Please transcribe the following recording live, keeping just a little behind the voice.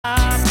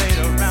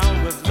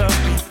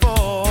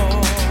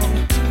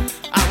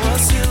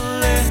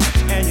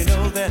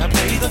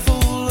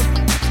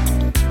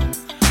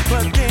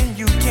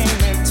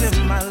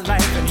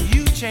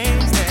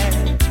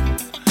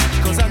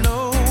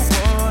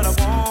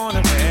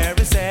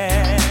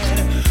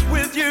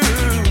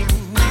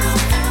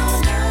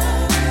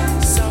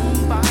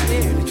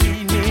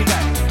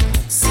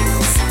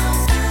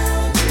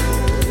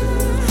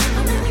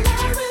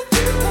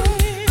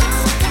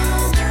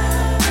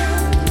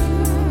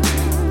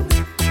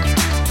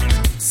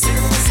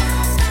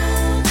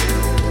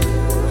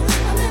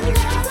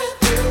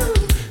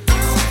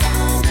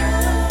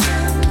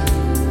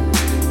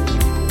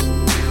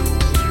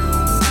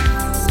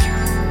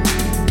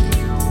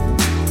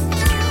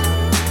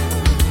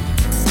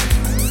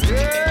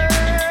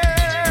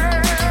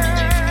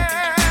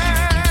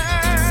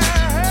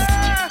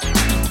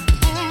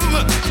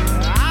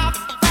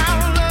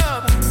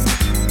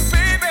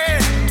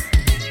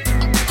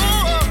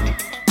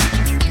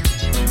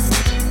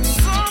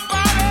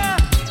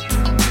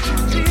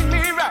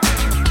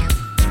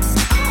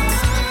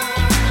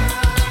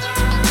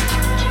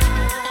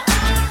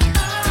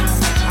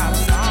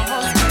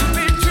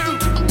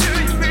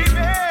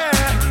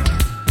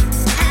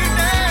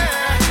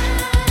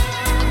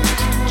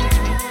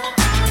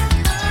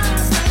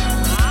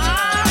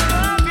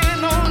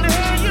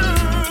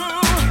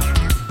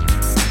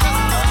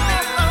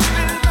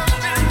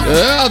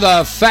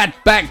the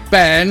Fatback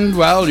Band.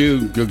 Well,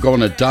 you're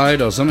going to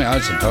diet or something, I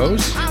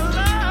suppose.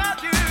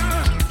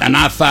 And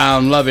I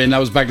Found Loving. That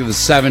was back in the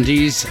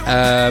 70s.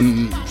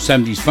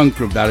 70s funk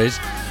group, that is.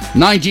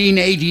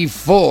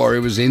 1984, it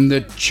was in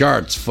the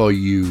charts for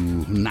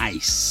you.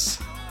 Nice.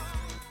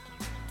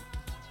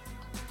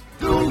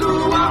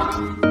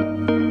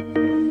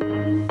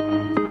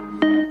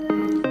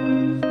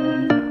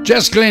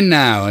 Jess Glynn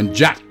now and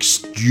Jack's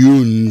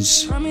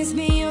Dunes. Promise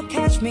me you'll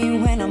catch me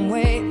when I'm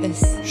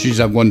weightless. She's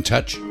had one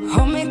touch.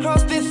 Hold me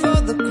close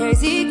before the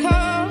crazy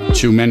comes.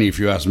 Too many, if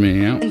you ask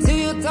me. Yeah. Until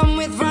you're done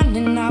with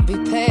running, I'll be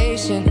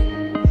patient.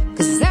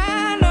 'Cause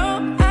I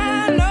know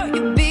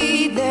you'll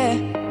be there.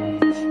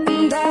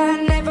 And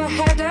I never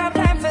had a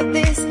plan for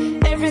this.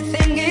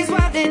 Everything is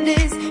what it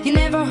is. You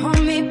never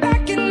hold me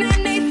back in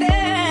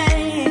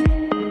anything.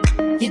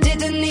 You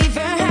didn't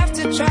even have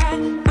to try.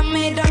 I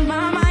made up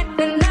my mind.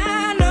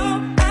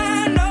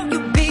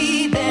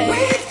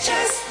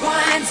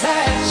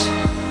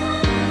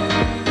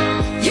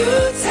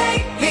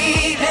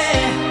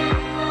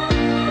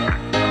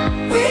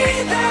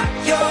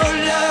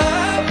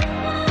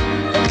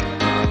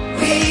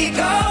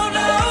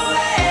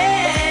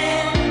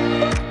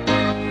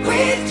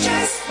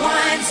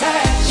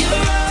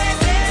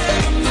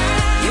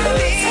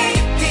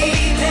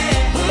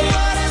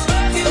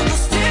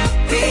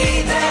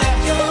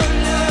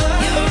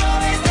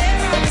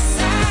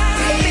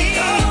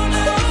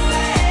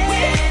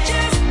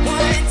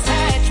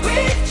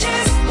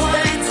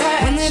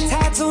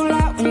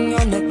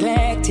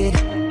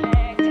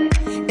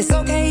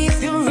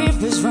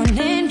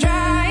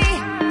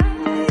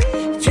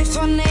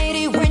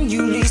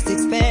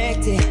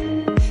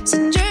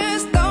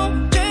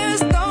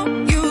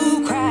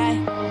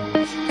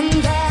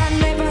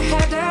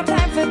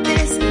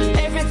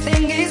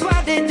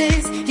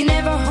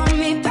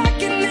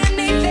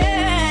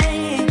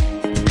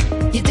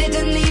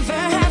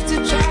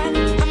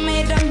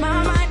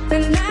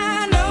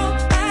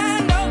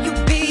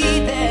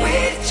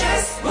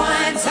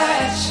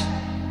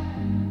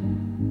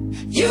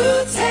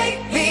 Chose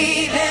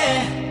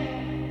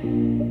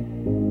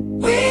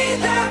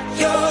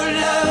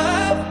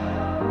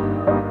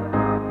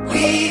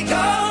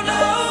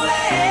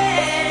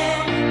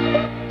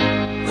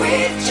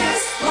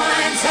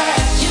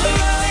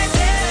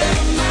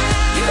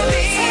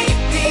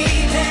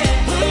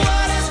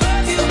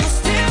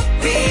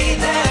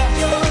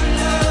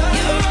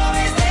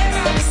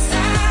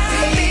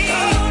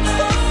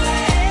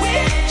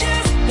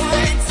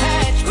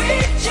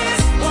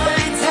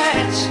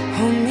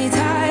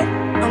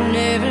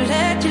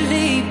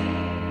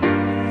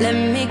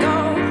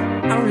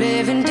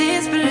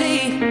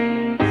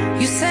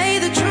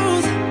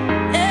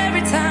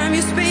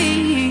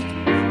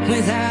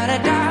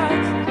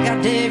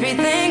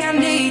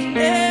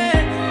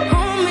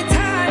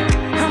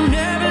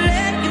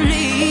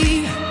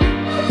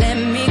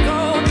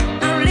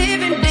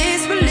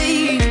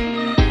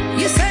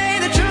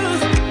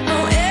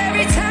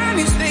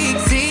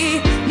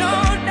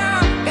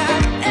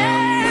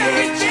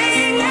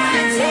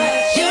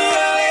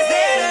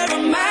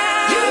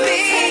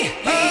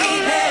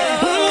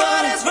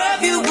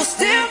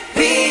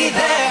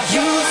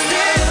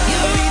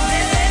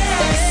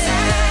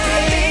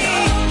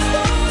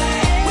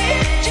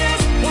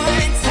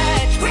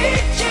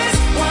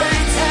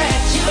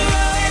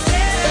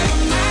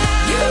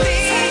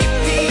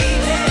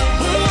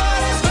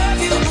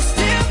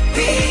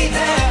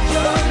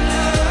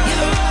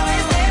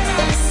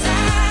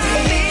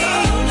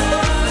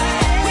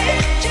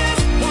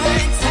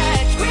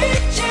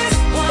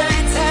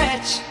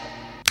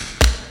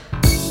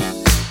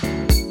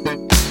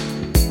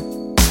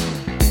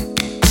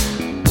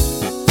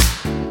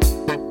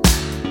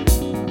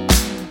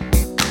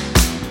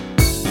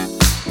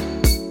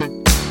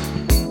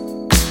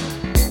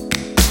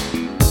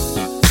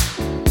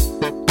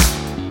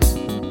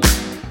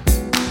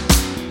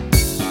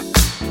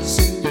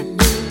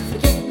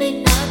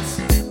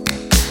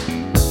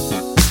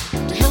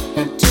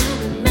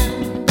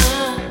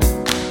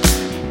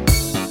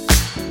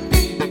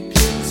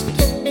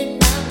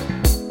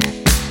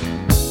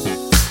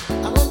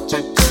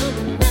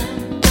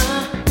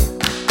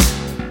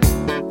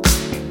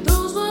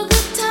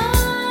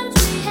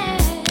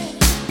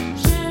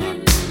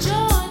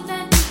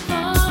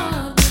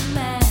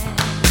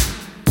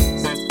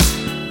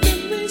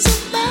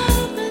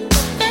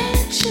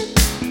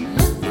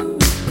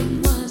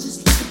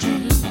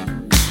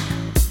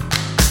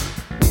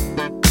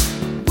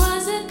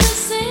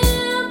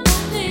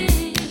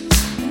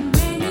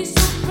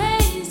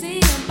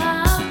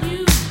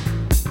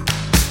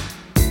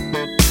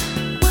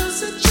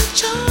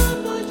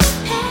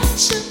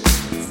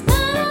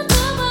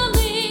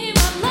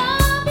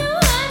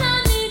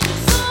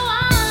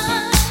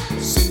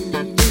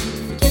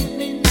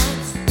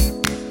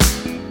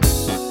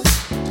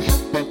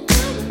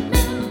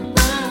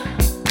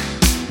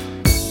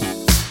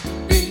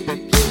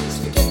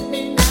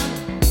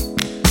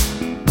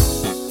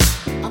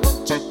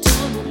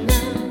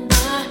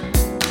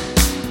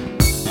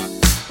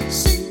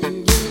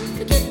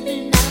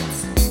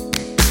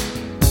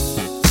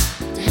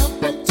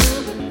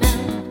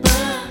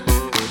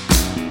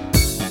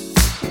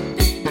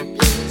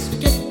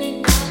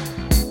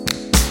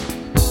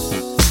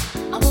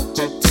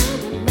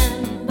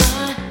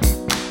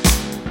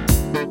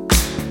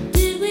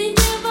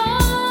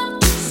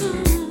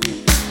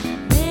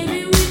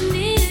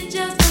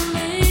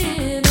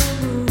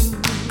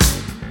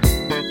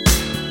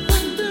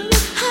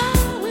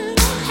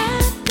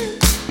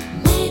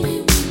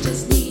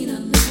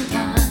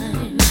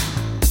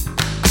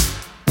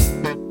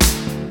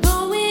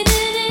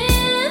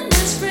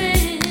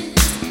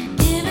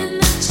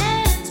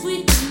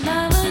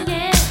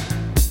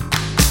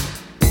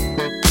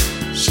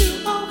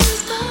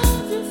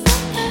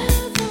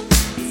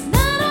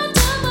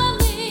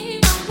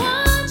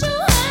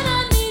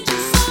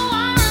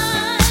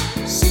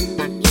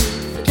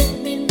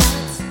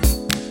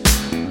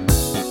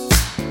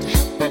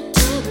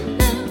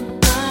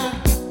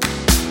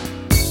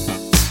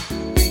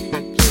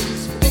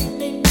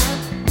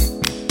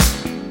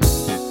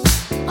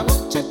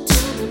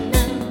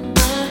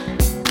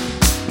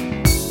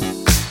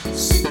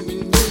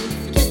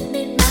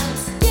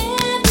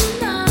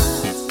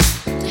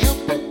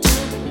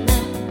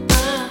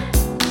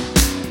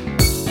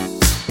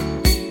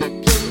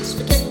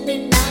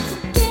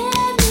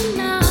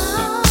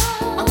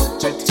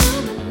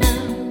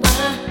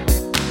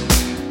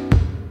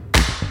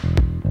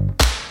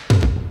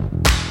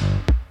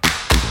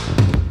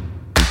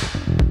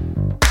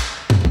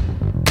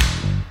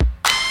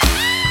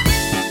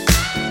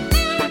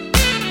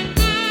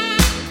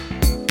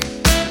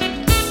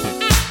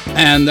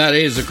And that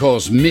is, of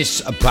course,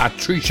 Miss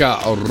Patricia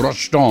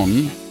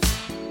Rushton.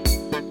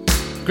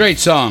 Great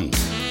song.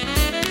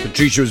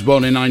 Patricia was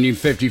born in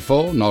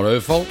 1954, not her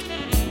fault.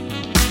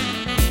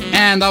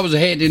 And that was a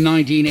hit in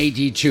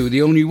 1982,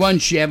 the only one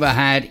she ever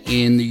had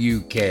in the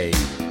UK.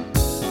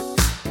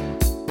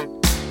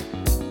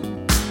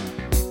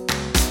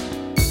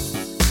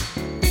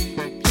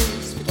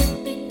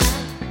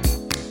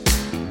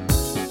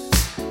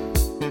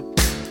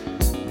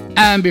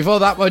 And before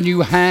that one,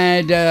 you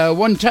had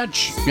One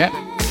Touch. Yeah,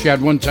 she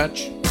had One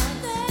Touch.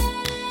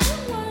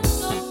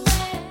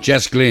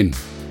 Jess Glynn.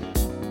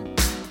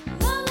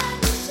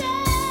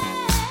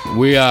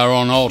 We are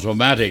on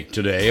automatic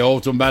today,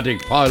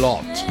 automatic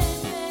pilot.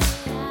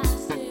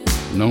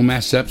 No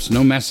mess ups,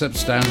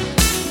 Dan.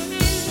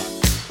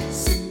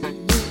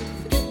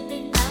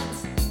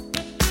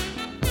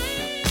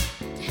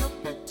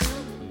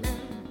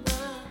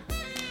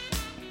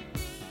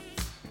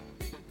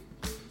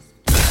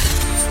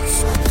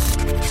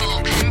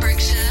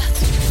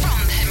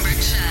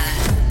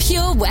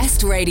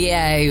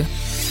 Radio.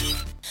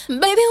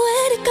 Baby,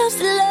 when it comes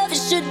to love, it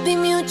should be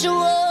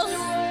mutual.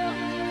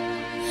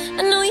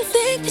 I know you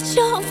think that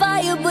you're on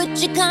fire, but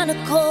you're kinda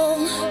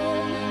cold.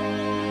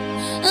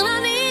 And I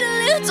need a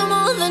little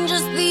more than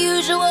just the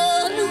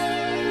usual.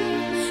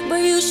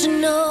 But you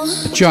should know.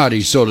 A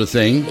charty sort of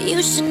thing.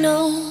 You should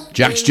know.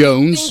 Jax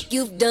Jones.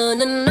 You've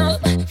done enough.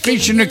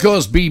 Featuring, of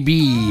course,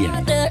 BB.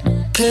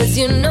 'Cause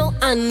you know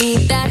I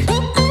need that.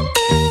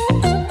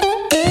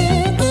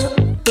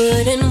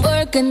 Put in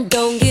work and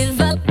don't give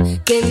up.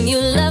 Can you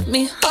love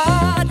me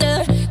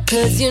harder?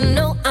 'Cause you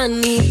know I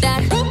need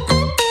that.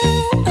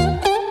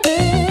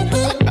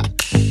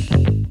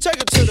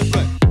 Take it to the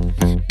front.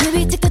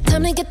 Baby, take the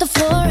time to get the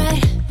floor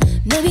right.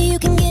 Maybe you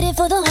can get it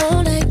for the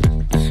whole night.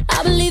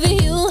 I believe in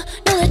you,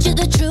 know that you're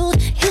the truth.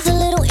 Here's a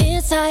little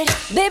insight.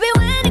 Baby,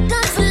 when it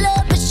comes to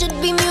love, it should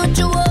be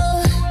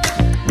mutual.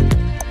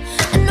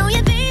 I know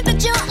you think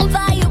that you're on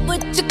fire,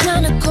 but you're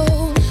kinda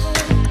cold.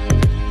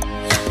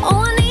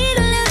 Oh, I need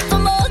a little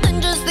more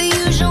than just the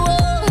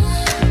usual.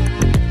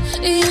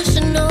 You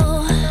should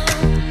know.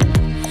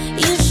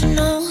 You should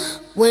know.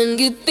 When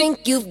you think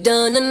you've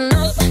done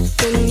enough,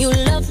 can you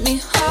love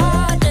me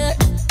harder?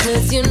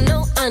 'Cause you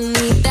know I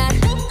need that.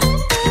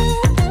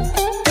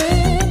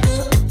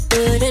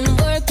 Put in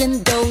work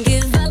and don't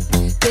give up.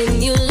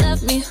 Can you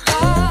love me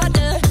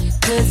harder?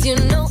 'Cause you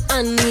know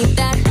I need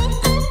that.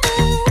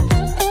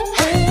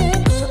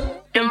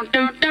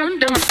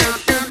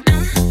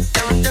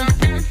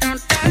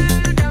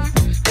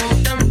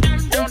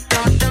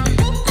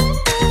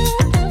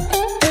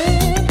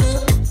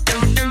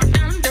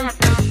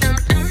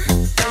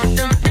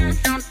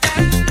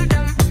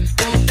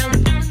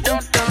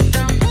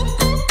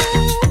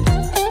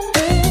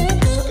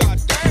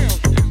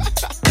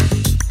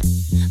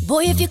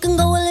 Boy, if you can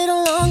go a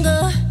little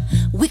longer,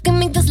 we can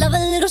make this love a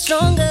little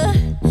stronger.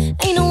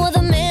 Ain't no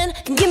other man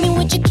can give me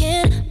what you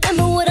can.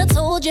 Remember what I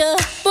told you.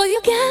 Boy,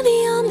 you got me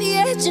on the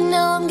edge and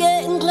now I'm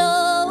getting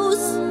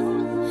close.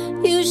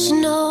 You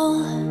should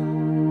know.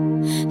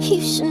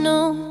 You should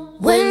know.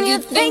 When you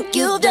think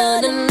you've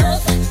done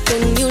enough,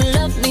 can you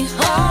love me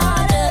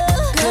harder?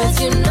 'Cause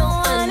you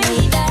know I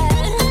need that.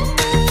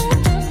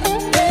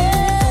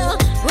 Yeah,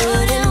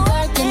 put in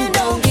work and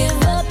don't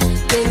give up.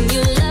 Can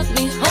you love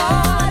me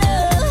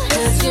harder?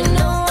 'Cause you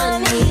know I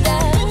need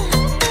that.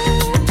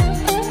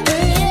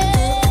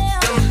 Yeah,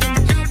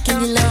 can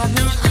you love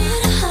me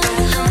harder,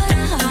 harder,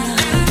 harder, harder?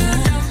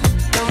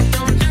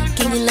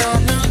 Can you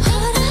love me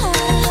harder, harder,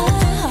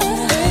 harder?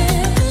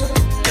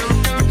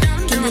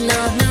 Can you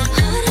love me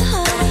harder,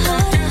 harder,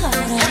 harder,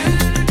 harder?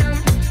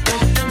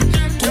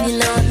 Can you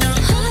love me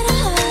harder,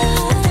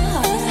 harder,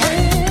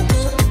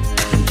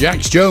 harder? Jax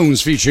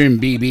Jones featuring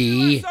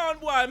BB. Sound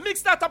boy,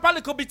 mix that up a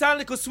little bit and a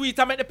little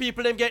sweeter, make the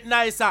people them get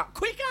nicer,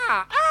 quicker.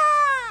 Ah!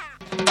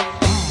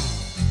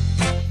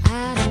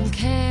 I don't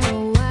care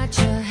what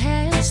your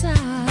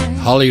hairstyle.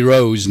 Holly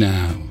Rose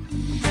now.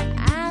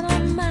 I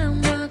don't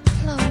mind what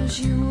clothes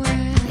you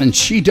wear. And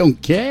she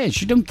don't care.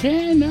 She don't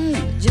care, no.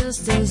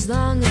 Just as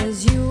long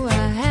as you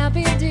are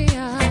happy,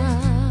 dear.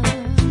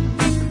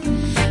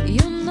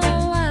 You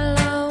know I'll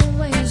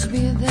always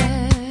be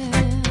there.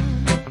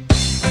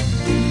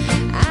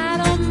 I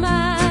don't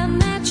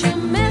mind that you're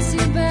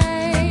messy,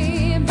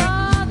 babe,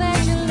 or that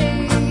you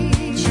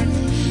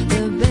leave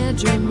the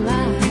bedroom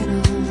light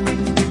on.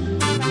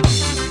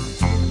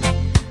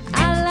 I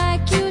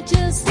like you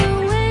just the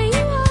way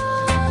you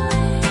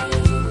are.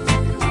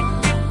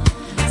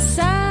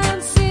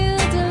 Signed,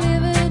 sealed,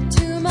 delivered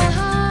to my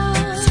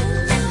heart.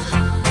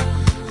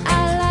 I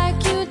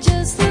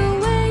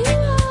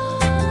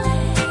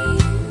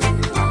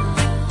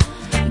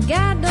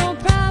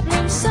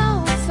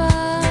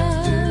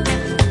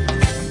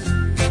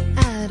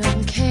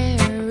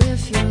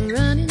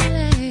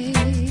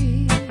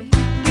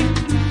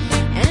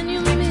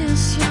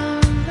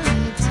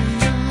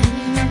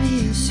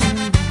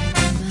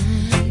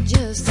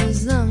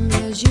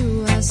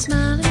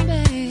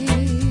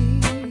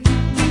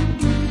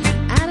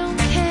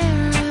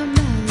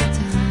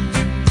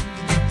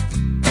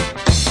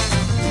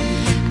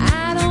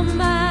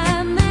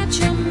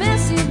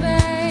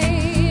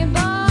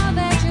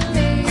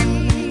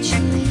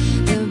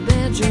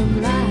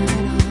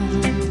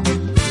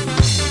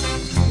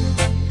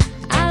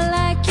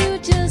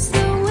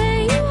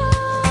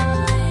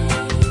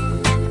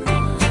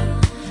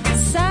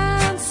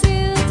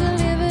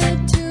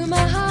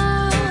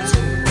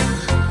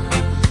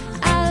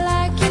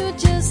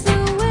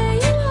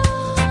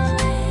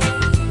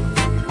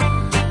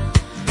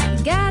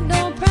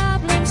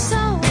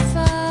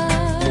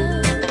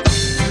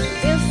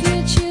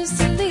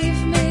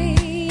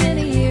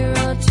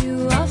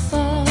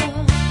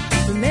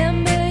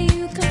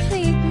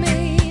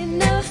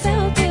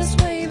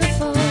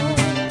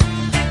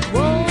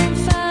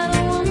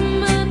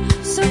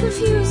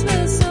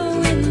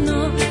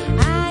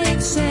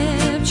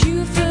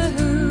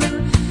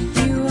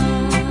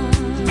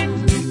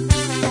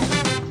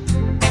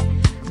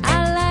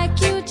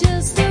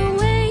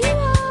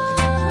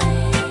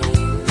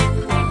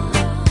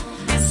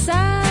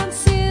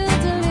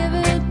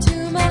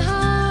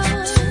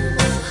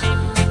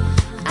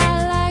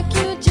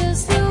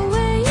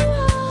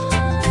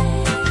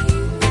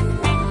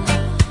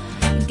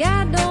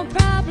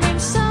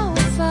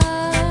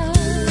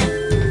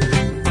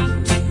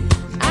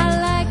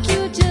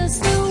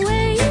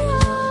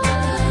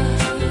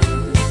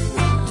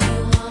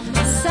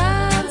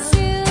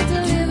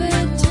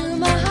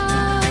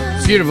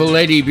Beautiful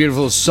lady,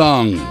 beautiful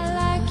song.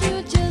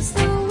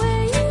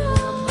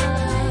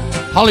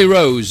 Holly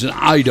Rose and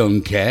I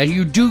Don't Care.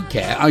 You do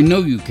care. I know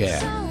you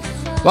care.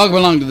 Welcome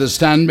along to the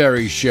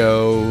Stanberry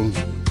Show.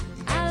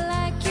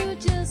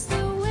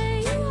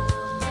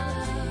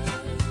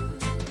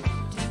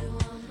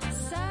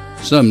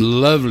 Some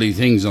lovely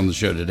things on the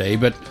show today,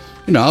 but,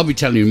 you know, I'll be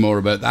telling you more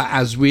about that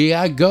as we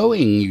are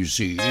going, you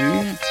see.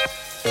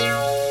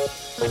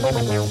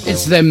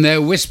 It's them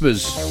there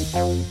whispers.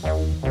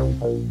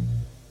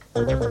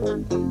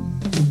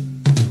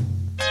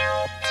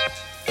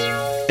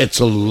 It's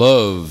a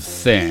love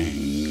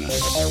thing.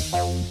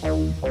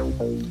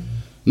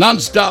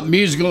 Non-stop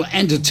musical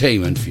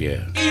entertainment for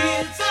you.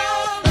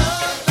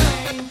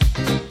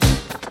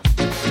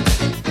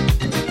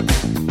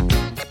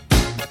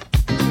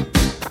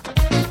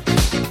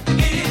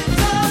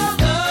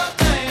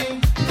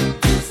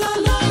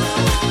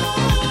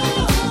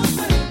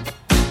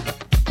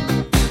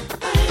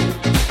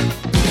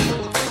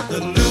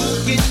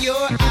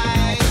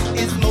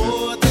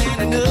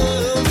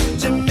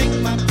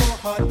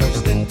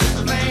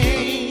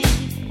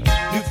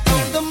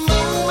 Before the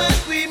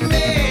moment we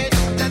met,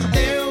 that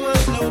there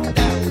was no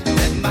doubt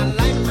that my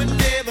life would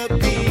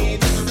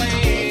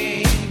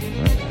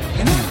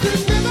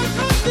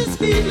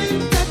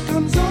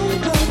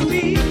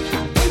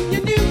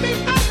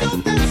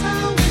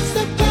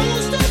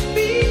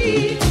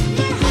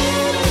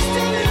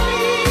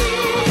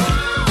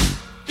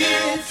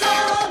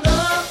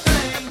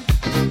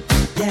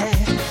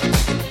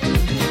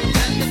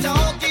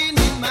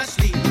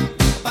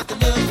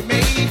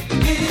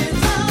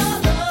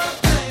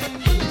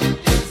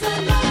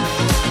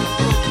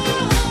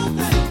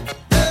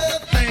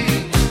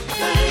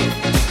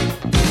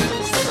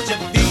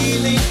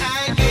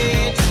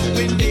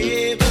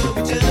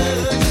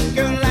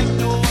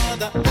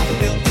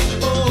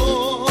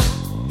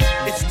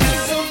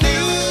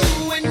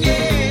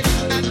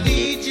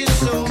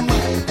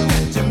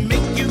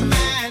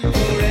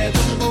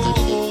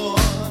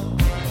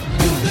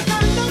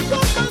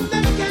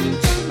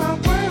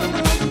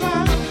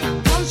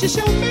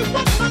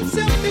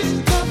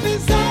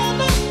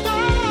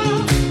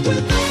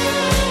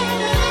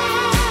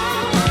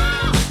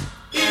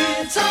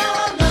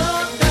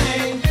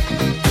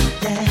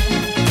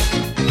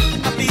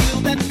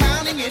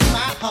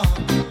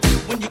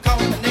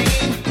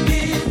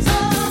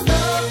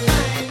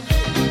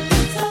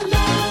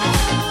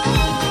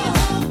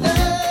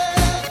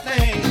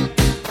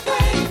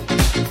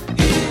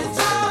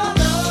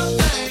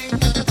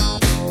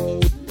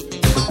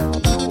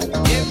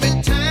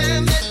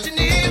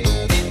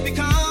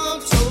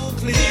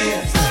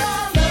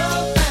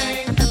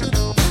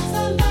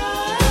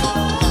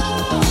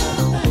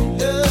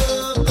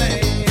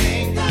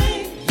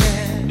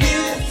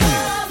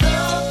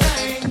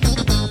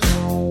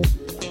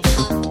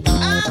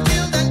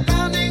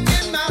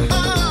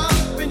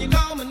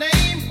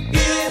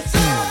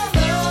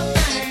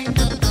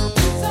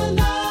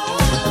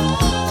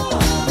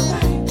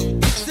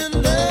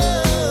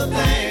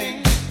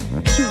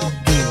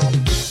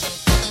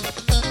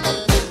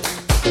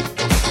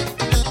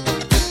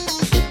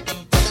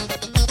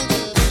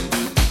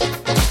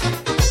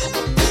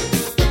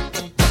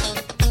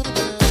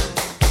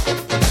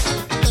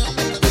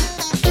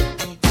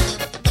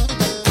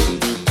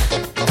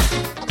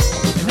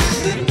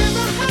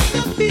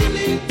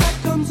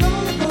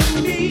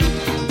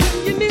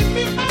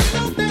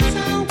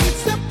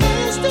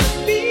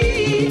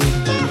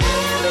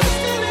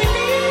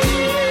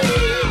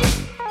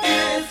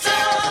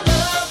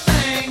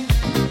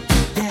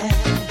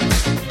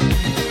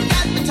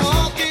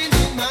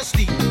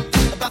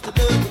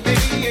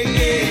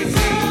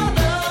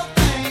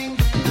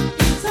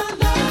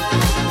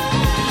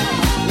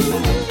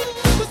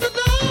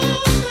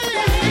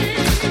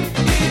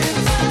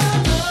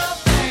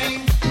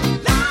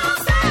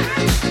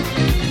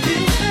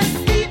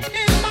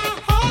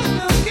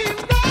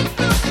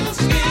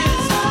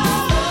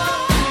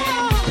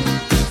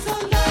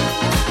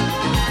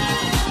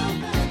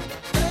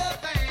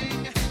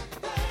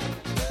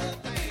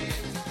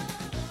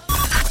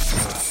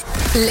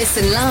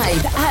Listen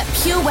live at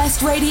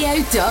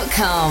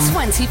purewestradio.com.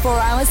 24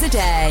 hours a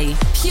day.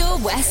 Pure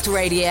West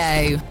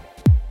Radio.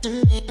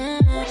 You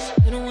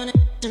don't want it.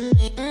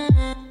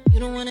 You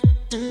don't want it.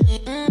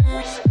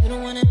 You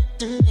don't want it.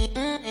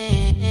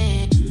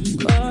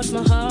 Cross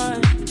my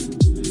heart,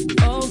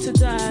 oh to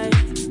die.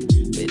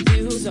 With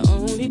you's the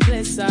only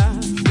place I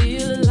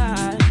feel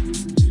alive.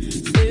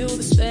 Feel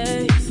the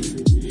space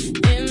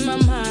in my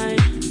mind.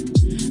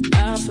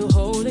 I feel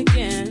whole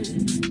again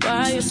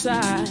by your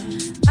side.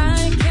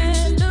 I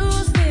can't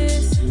lose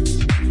this.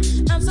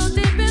 I'm so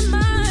deep in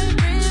my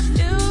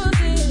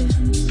refuse it.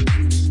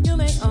 You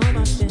make all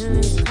my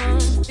feelings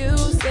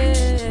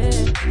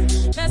confusing.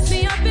 Mess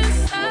me up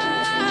inside.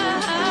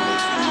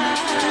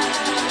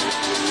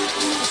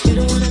 You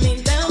don't wanna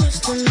mean that much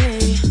to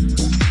me.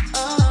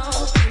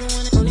 Oh, you don't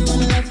wanna, only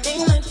wanna love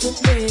things like to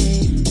be.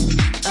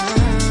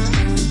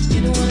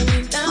 You don't wanna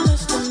mean that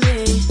much to me.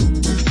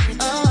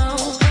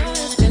 Oh,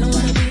 they don't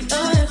wanna be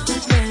your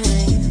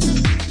everything.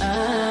 I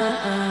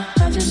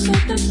just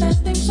said the bad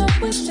things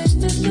always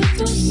tasted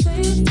little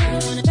sweeter.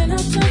 Then I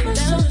tell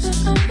myself that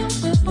I'm the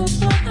whip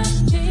before I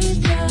need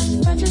ya.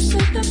 I just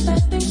said the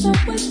bad things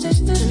always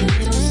tasted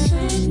little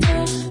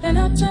sweeter. Then I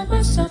tell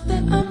myself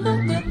that I'm the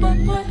whip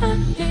before I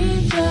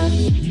need ya.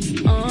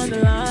 On the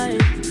line,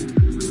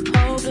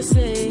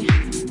 hopelessly,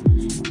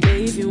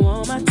 gave you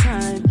all my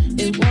time.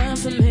 It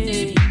wasn't for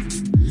me.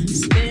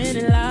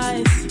 Spinning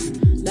lies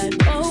like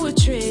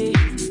poetry.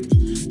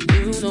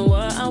 You know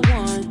what I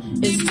want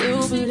is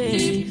to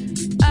believe.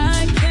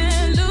 I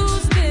can't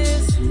lose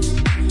this.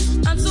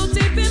 I'm so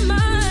deep in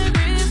my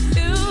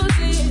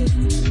refusing.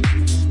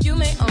 You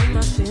make all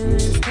my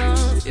feelings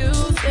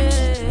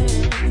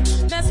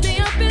confusing. Mess me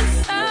up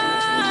inside.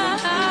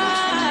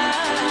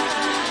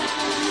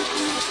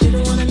 You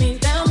don't wanna mean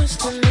that much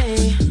to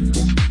me.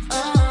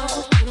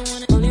 Oh, you don't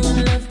wanna, only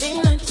wanna love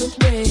me like to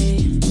be.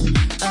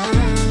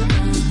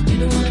 You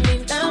don't wanna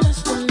mean that much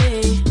to me.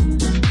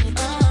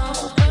 Oh,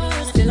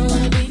 still don't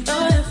wanna be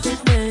your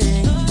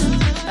everything.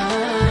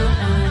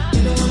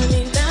 You don't wanna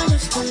mean that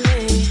much to me.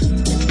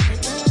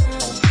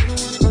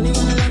 Only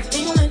wanna love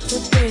me like to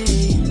be.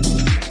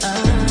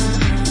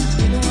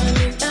 You don't wanna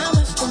mean that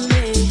much to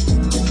me.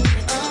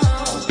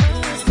 Oh,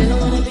 still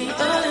don't wanna be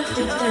your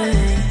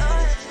everything.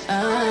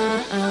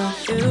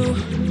 You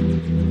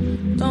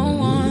don't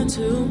want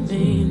to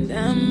mean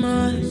that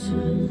much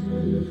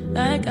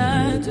like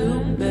I do,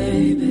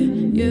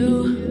 baby.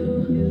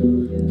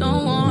 You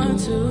don't want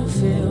to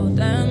feel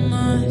that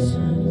much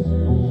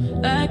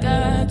like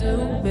I do,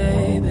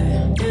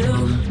 baby.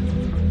 You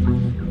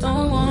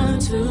don't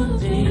want to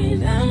mean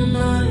that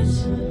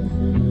much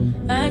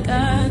like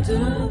I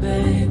do,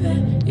 baby.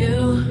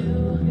 You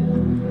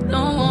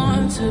don't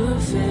want to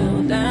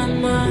feel that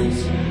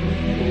much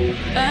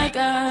like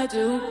I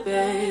do,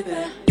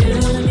 baby. You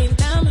don't wanna mean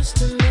that much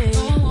to me.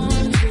 Don't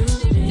want to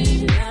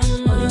mean that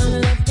much. Only wanna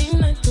love me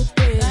like to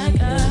be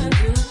like I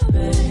do,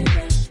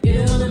 baby. You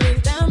don't wanna mean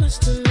that much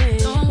to me.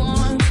 Don't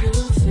want to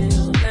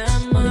feel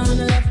that much. Only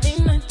wanna love me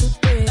like to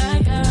be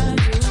like I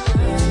do,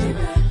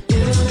 baby. You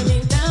don't wanna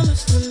mean that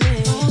much to me.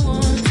 Don't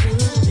want to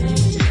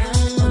mean that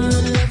much. Only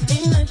wanna love me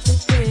like to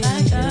be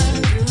like I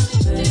do,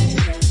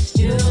 baby.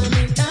 You don't wanna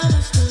mean that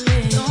much to me.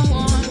 Don't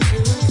want to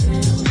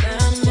feel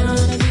that much. Only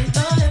wanna be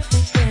your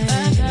everything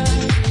like I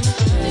do,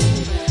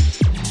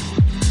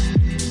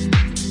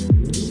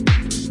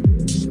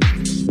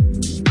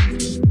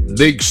 baby.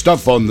 Big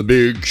stuff on the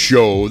big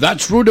show.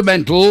 That's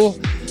Rudimental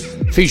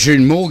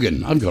featuring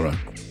Morgan. I've got a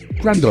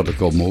granddaughter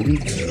called Morgan.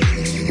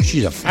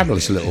 She's a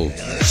fabulous little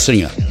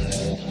singer.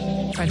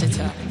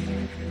 Predator.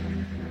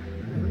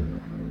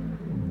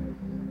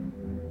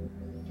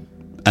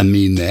 I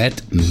mean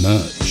that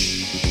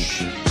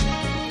much.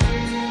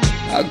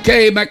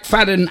 Okay,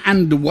 McFadden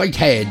and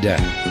Whitehead.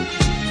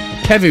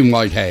 Kevin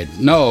Whitehead.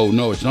 No,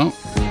 it's not.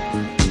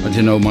 I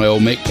didn't know my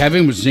old mate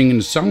Kevin was singing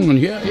a song on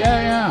here.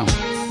 Yeah.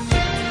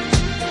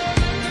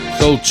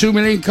 Sold 2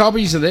 million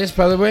copies of this,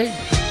 by the way.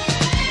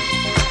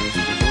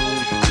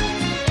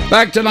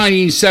 Back to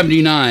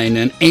 1979,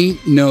 and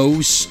ain't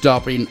no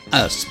stopping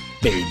us,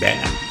 baby.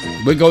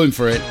 We're going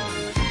for it.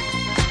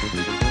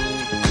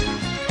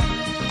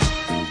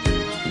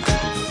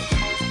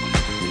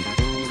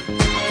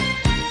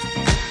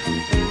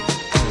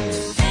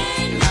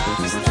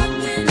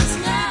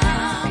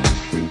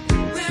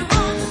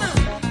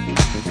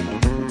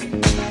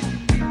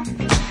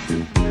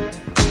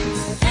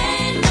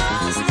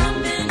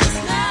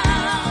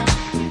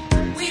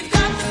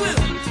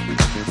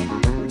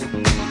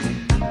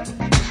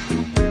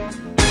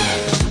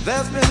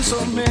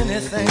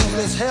 Things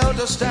that's held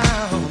us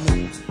down,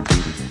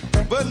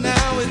 but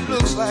now it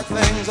looks like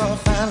things are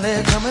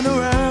finally coming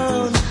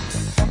around.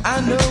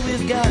 I know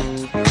we've got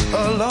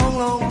a long,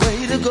 long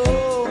way to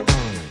go,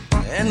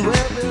 and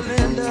where we'll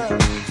end up,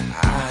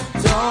 I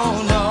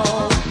don't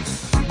know.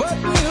 But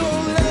we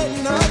won't let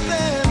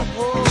nothing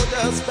hold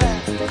us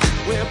back.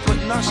 We're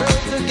putting our show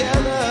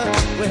together,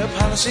 we're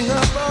polishing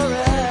up our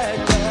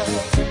act.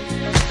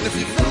 And if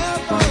you've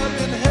ever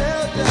been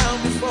held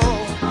down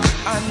before,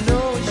 I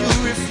know you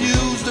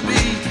refuse to be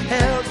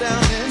held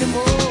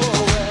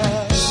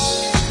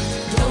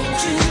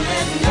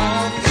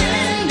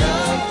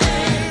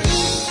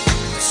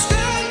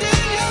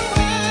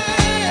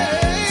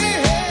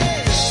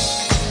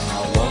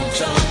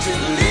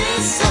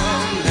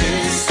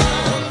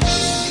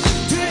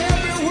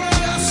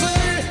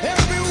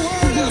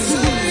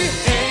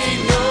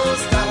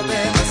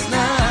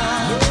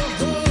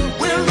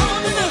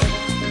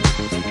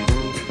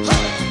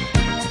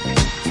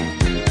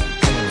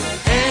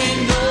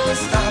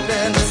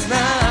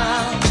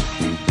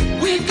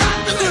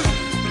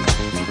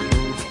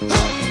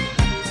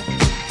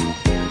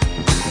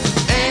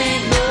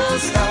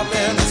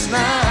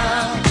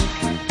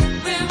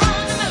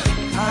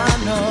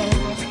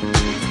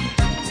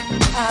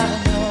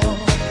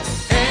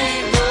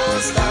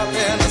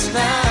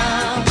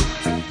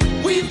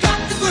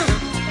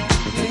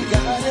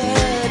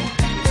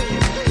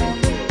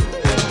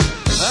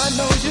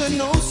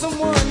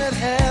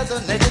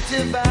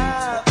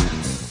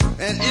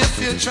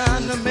you're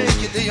trying to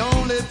make it, they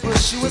only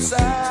push you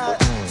aside.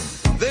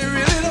 They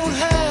really don't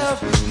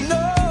have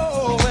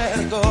nowhere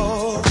to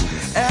go.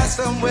 Ask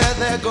them where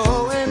they're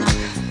going,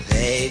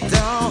 they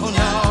don't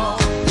know.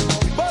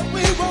 But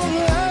we won't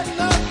let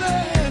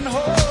nothing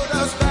hold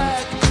us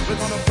back. We're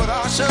gonna put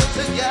our show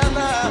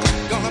together,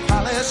 gonna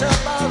polish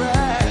up our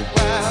act.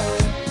 Well,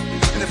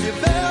 and if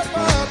you've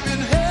ever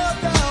been held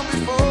down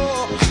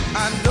before,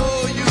 I know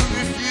you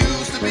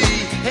refuse to be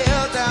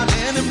held down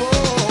anymore.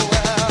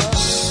 Well,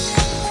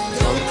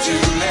 don't you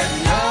let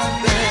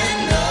nothing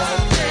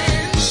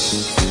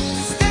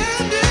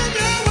stand in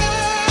your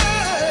way.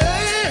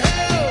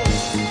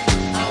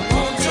 I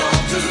want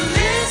y'all to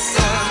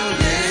listen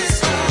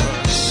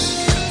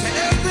to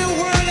every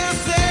word I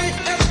say,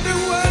 every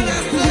word I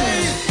say.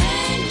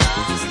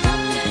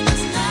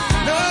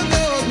 No,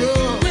 no, no.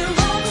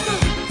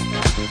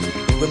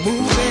 We're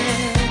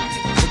moving,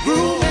 we're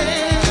grooving.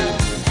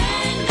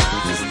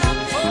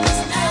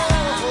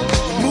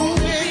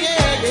 Moving,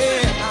 yeah,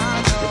 yeah.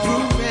 We're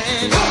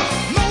grooving.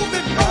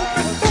 Moving,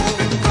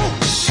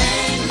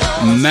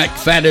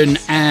 McFadden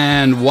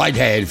and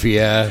Whitehead for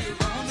you.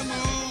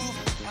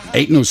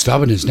 Ain't no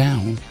stopping us now.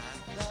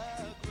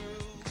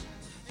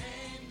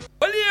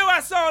 Well, you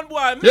are sound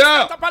boy. Mix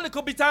Yeah. it up a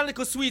little bit and a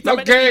little sweet. And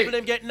make Okay. the people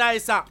them get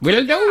nicer.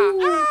 Will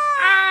do.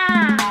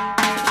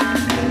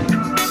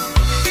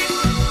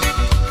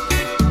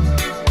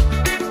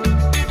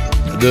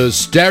 The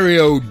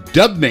Stereo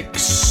Dub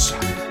Mix.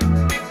 I'm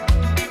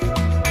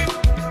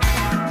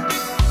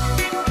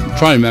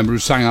trying to remember who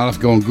sang. I'll have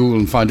to go on Google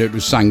and find out who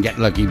sang Get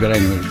Lucky. But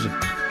anyway, it was a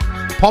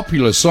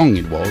popular song,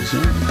 it was.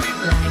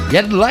 Yeah?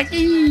 Get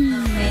Lucky.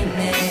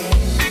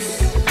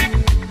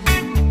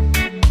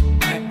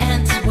 Our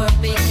ends were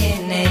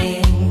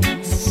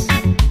beginnings.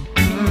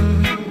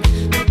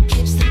 What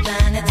keeps the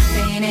planet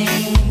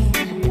spinning?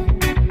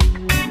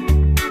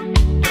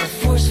 The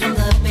force from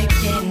the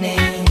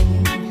beginning.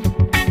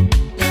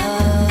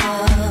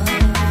 Love.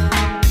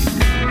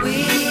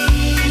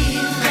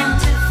 We've come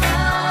too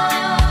far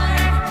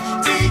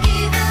to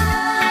give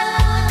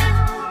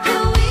up who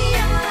we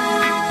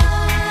are.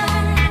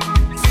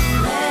 So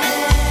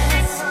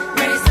let's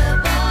raise the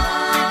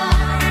bar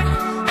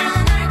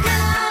and our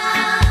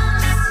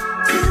cups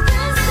to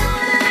the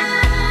stars.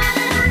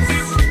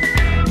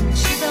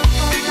 She's up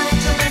all night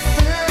till the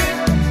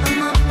sun. I'm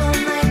up all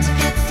night to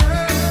get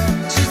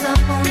some. She's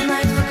up all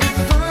night for good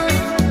fun.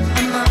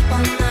 I'm up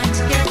all night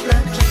to get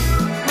lucky.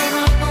 We're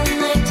up all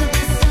night till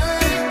the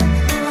sun.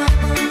 We're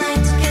up all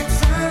night to get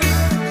some.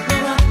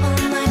 We're up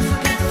all night for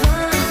good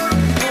fun.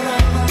 We're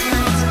up all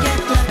night to get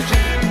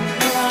lucky.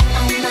 We're up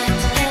all night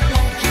to get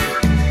lucky.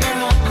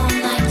 We're up all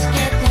night to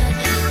get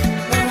lucky.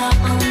 We're up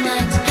all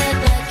night to get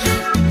lucky.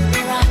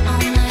 We're up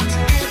all night to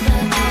get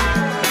lucky.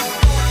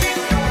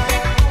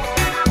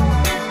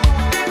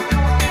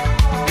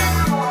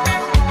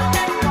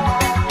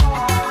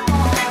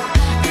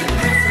 Your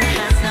present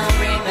has no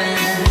ribbon.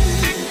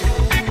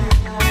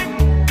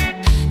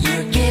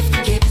 Your gift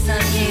keeps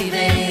on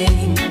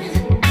giving.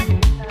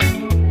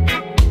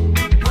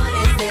 What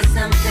is this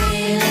I'm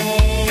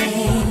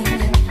feeling?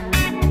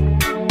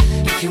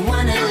 If you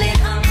wanna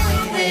live, I'm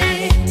with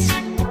it.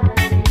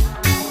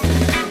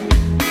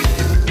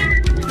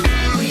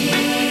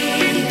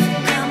 We've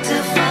come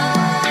too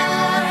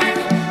far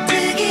to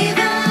give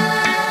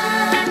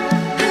up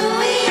who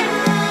we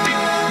are.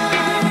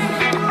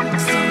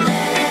 So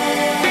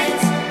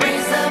let's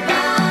raise the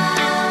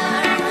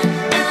bar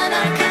and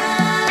our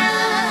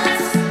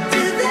cups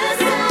to the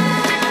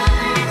stars.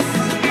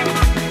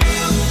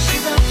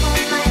 She's up all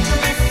night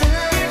till the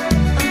sun.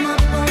 I'm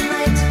up all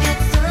night to get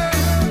some.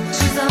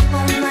 She's up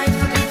all night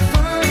for good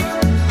fun.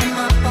 I'm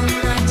up all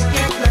night to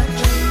get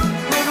lucky.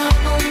 We're up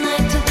all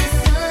night till the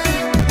sun.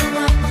 We're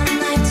up all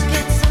night to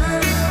get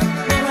some.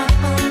 We're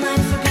up all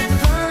night for good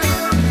fun.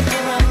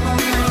 We're up all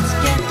night to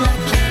get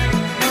lucky.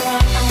 We're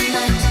up all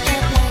night to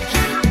get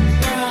lucky.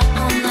 We're up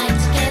all night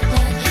to get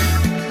lucky.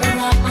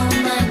 We're up all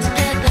night to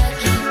get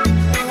lucky.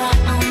 We're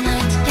up all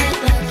night to get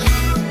lucky.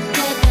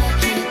 Get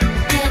lucky,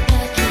 get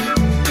lucky, get lucky,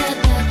 get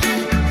lucky,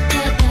 get lucky,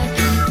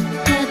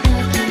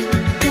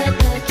 get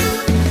lucky,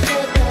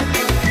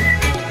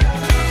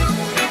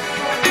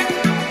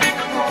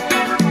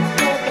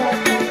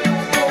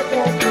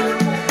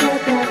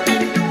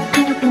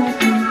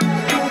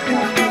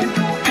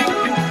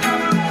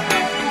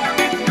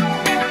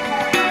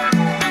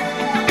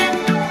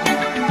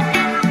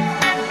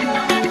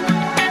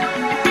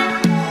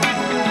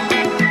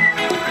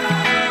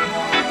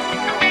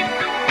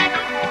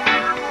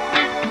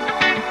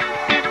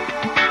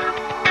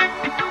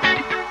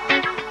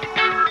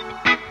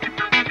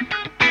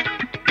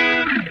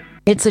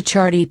 It's a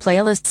charty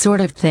playlist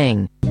sort of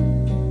thing.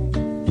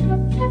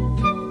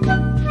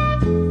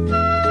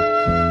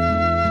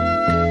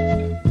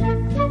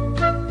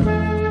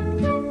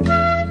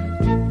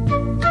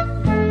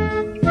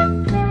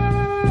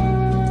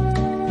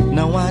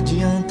 Não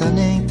adianta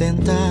nem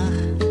tentar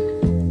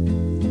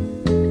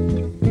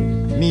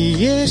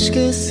me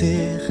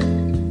esquecer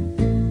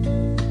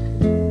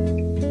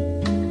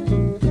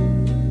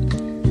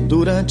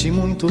Durante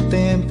muito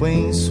tempo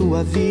em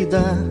sua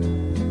vida,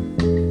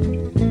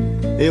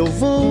 eu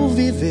vou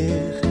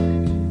viver.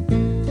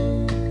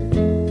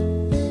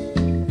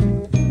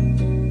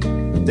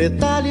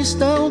 Detalhes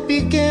tão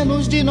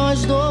pequenos de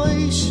nós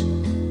dois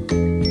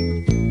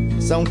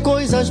são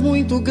coisas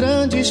muito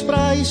grandes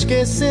pra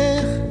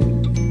esquecer,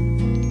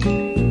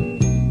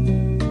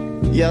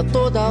 e a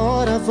toda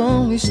hora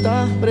vão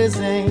estar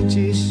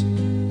presentes.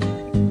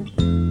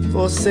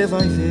 Você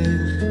vai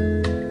ver.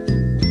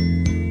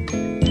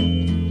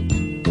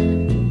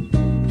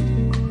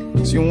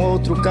 Se um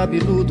outro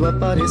cabeludo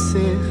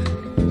aparecer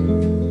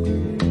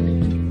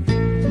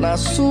na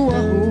sua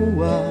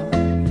rua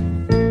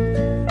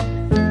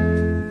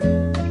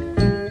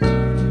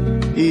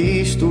e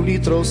isto lhe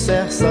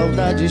trouxer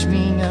saudades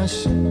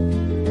minhas,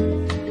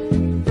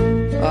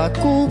 a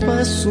culpa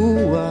é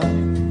sua.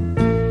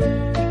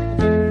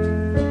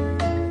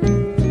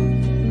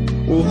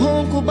 O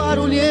ronco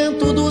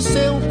barulhento do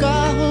seu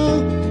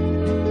carro,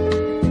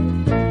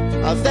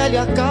 a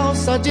velha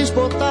calça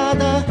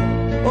desbotada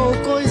ou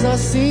coisa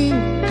assim,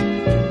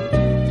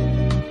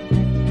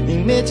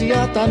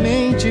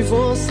 imediatamente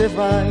você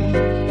vai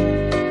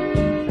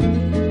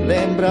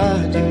lembrar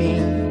de mim.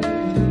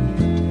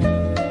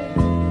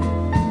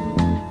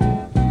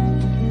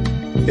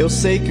 Eu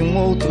sei que um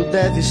outro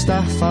deve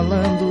estar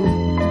falando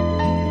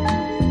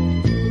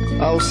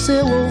ao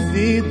seu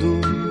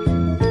ouvido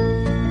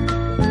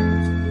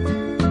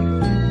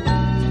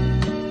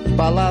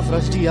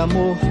palavras de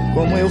amor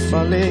como eu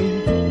falei,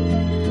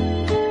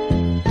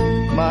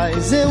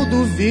 mas eu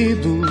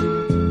duvido.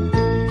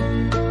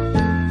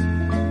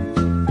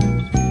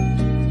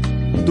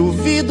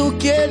 Duvido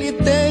que ele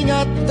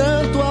tenha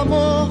tanto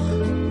amor,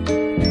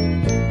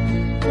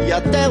 e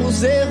até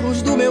os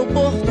erros do meu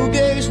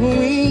português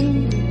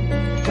ruim.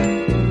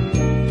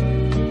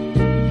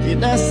 E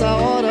nessa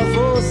hora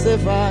você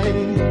vai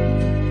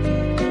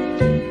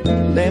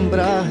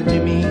lembrar de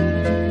mim.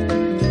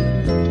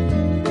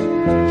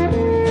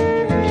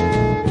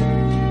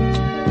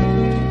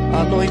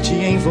 A noite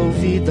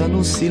envolvida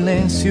no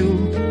silêncio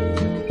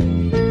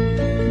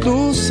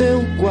do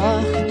seu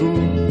quarto,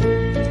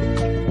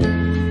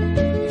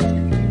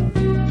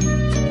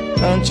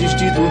 antes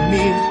de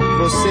dormir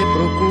você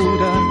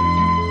procura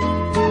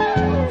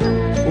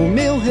o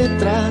meu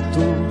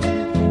retrato,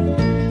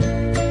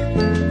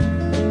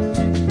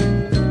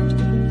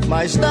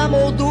 mas da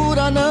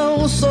moldura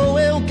não sou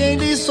eu quem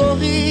lhe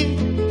sorri,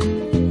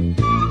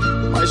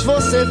 mas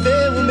você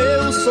vê o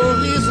meu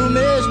sorriso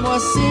mesmo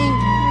assim.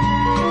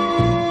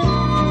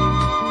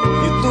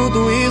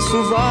 Tudo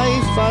isso vai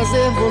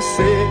fazer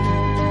você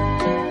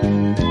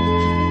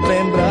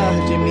lembrar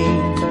de mim.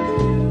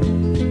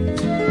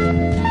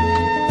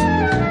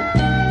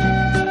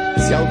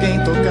 Se alguém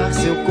tocar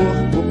seu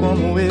corpo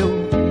como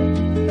eu,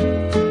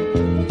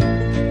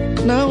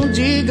 não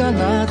diga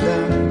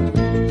nada.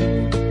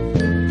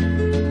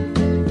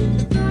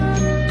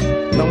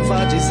 Não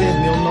vá dizer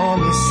meu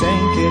nome sem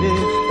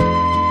querer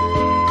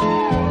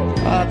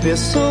a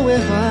pessoa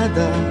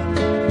errada.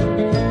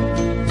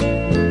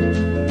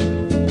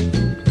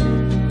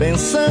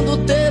 Pensando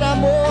ter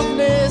amor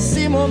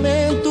nesse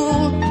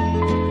momento,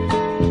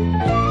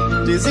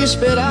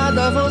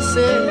 desesperada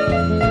você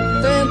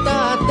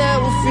tenta até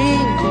o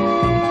fim,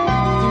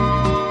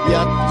 e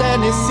até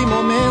nesse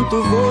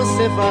momento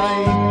você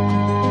vai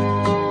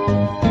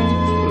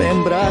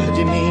lembrar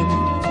de mim.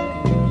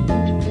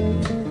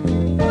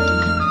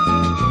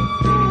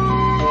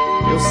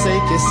 Eu sei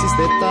que esses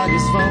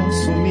detalhes vão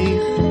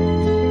sumir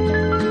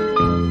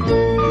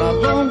na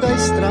longa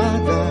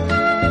estrada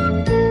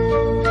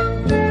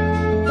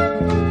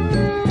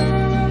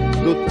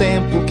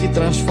tempo que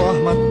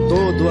transforma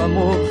todo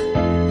amor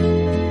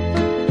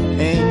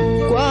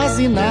em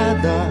quase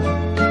nada.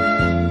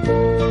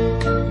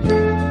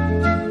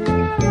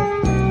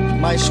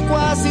 Mas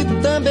quase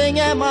também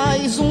é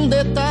mais um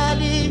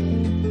detalhe.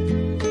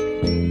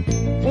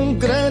 Um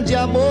grande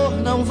amor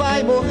não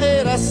vai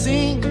morrer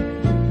assim.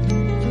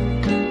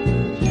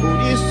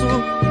 Por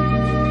isso,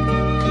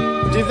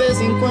 de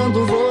vez em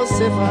quando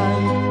você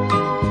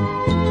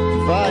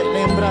vai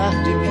lembrar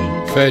de mim.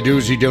 Fair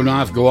dues, you don't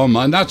have to go on,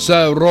 man. That's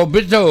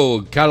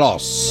Roberto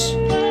Carlos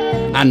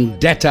and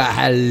Detta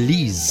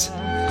Haliz.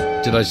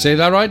 Did I say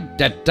that right?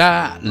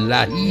 Detta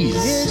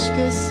Haliz.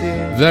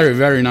 Very,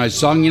 very nice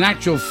song. In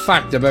actual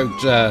fact, about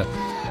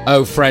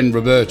our friend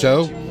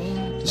Roberto,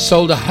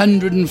 sold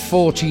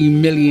 140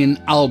 million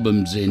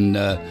albums in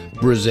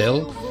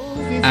Brazil,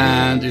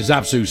 and is an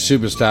absolute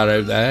superstar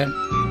out there.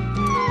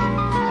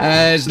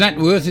 His net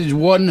worth is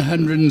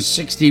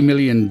 $160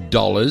 million.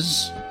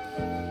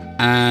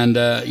 And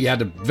he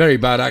had a very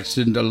bad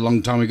accident a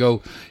long time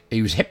ago.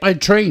 He was hit by a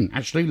train,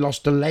 actually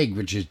lost a leg,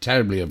 which is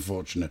terribly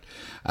unfortunate.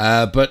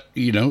 But,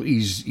 you know,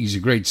 he's a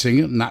great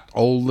singer, and that's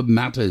all that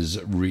matters,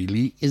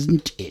 really,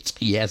 isn't it?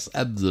 Yes,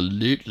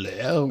 absolutely.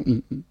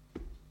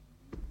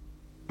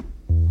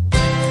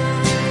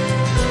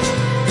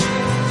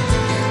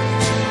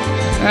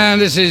 And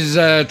this is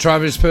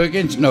Travis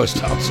Perkins. No, it's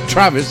not. It's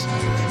Travis.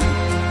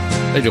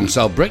 They don't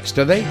sell bricks,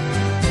 do they?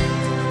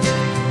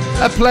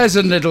 A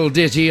pleasant little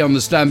ditty on the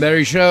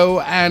Stanberry Show,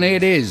 and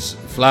it is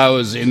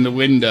Flowers in the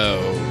Window.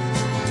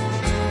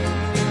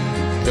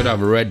 Could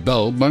have a red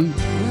bulb, man.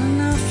 When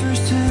I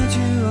first had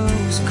you, I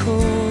was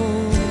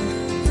cold.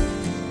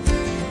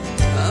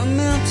 A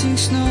melting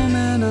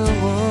snowman, I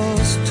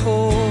was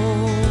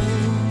told.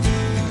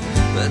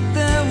 But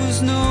there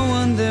was no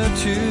one there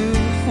to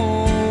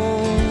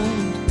hold.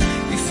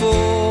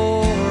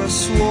 Before I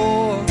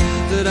swore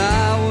that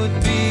I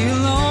would be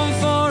alone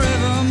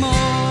forevermore.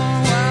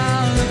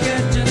 Wow, look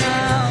at you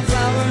now,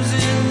 flowers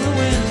in the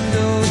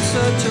window. It's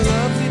such a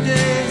lovely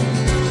day,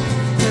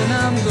 and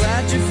I'm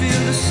glad you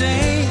feel the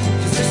same.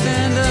 Just to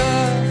stand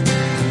up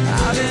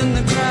out in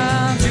the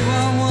crowd, you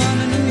are one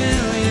in a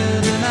million,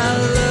 and I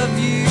love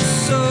you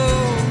so.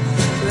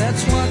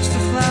 Let's watch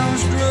the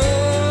flowers grow.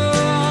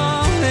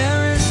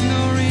 There is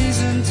no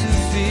reason to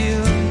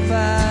feel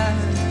bad,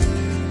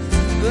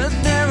 but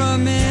there are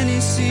many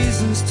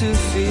seasons to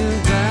feel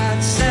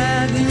bad,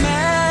 sad and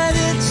mad.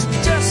 It's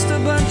just a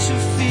bunch of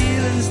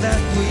feelings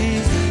that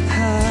we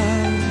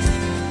have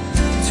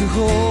to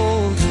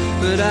hold,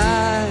 but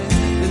I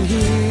am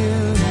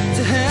here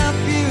to help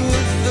you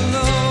with the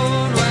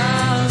load.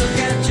 Wow, look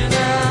at you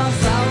now,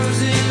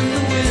 flowers in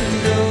the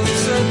window.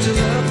 It's such a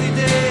lovely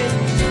day,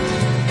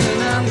 and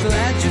I'm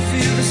glad you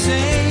feel the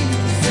same.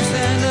 You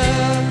stand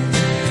up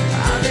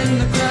out in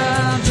the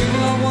crowd, you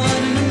are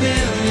one in a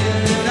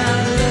million, and I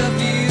love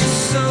you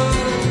so.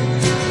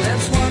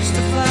 Let's watch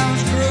the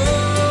flowers grow.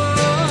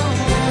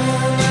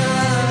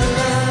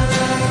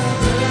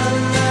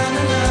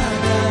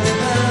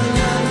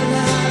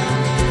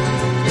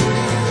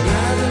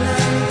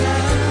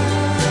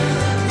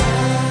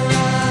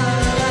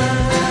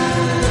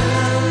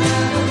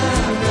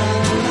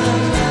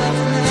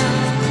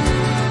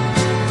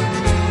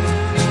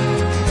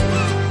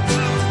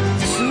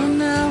 So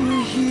now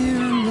we're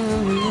here and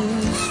now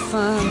it's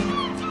fine.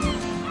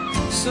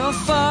 So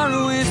far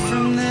away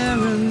from there,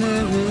 and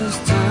there is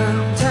time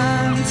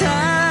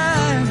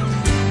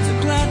to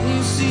plant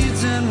new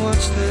seeds and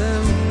watch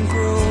them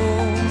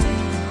grow.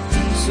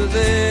 So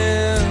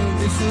there'll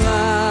be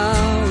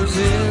flowers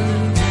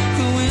in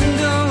the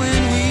window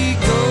when we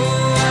go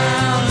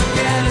out. Look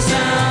at us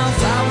now,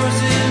 flowers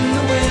in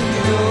the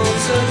window.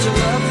 It's such a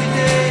lovely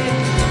day,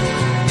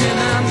 and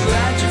I'm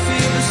glad you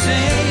feel the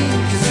same.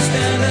 'Cause you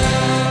stand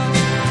up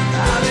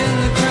out in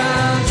the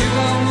crowd, you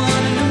are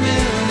one in a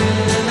million,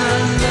 and I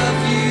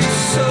love you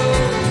so.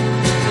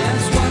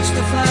 Let's watch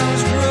the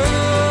flowers grow.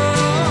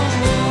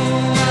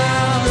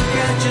 Wow, look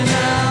at you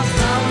now,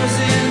 flowers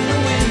in the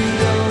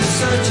window. It's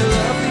such a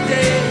lovely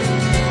day,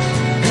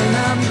 and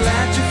I'm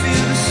glad you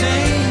feel the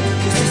same.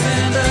 'Cause you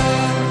stand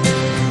up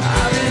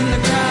out in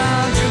the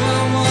crowd, you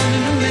are one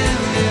in a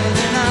million,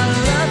 and I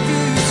love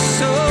you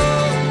so.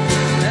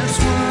 Let's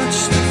watch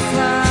the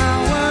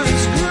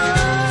flowers grow.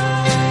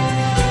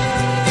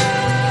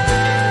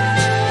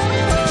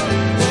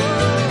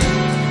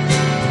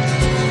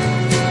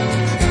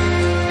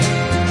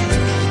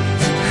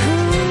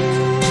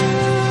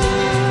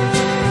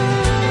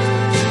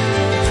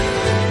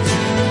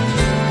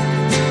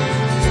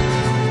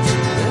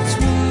 Let's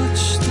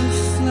watch the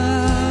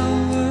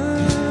flowers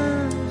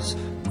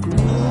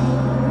grow.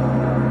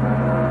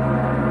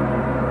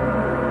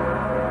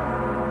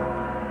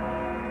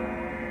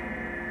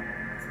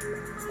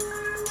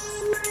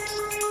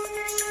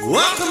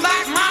 Welcome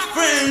back, my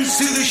friends,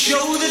 to the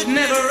show that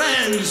never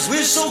ends.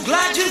 We're so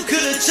glad you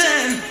could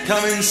attend.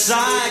 Come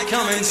inside,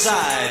 come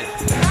inside.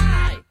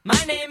 Hi, my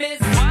name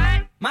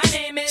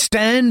is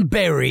Stan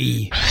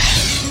Berry.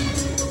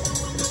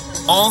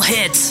 All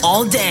hits,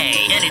 all day,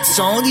 and it's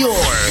all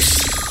yours.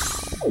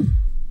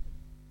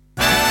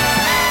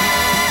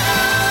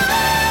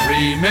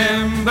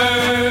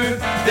 Remember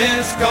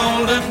this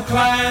golden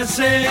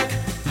classic.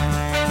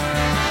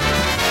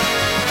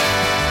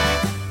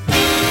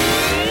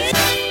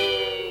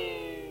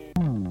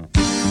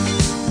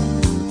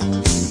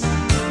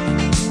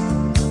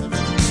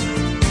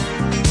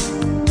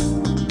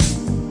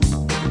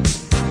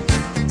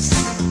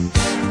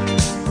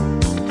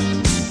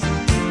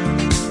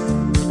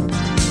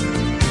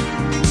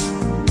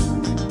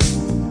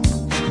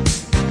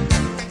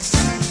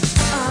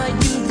 Are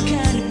you the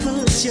kind who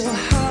puts your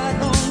heart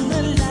on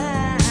the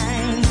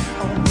line?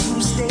 On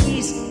those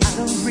days I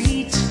don't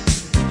read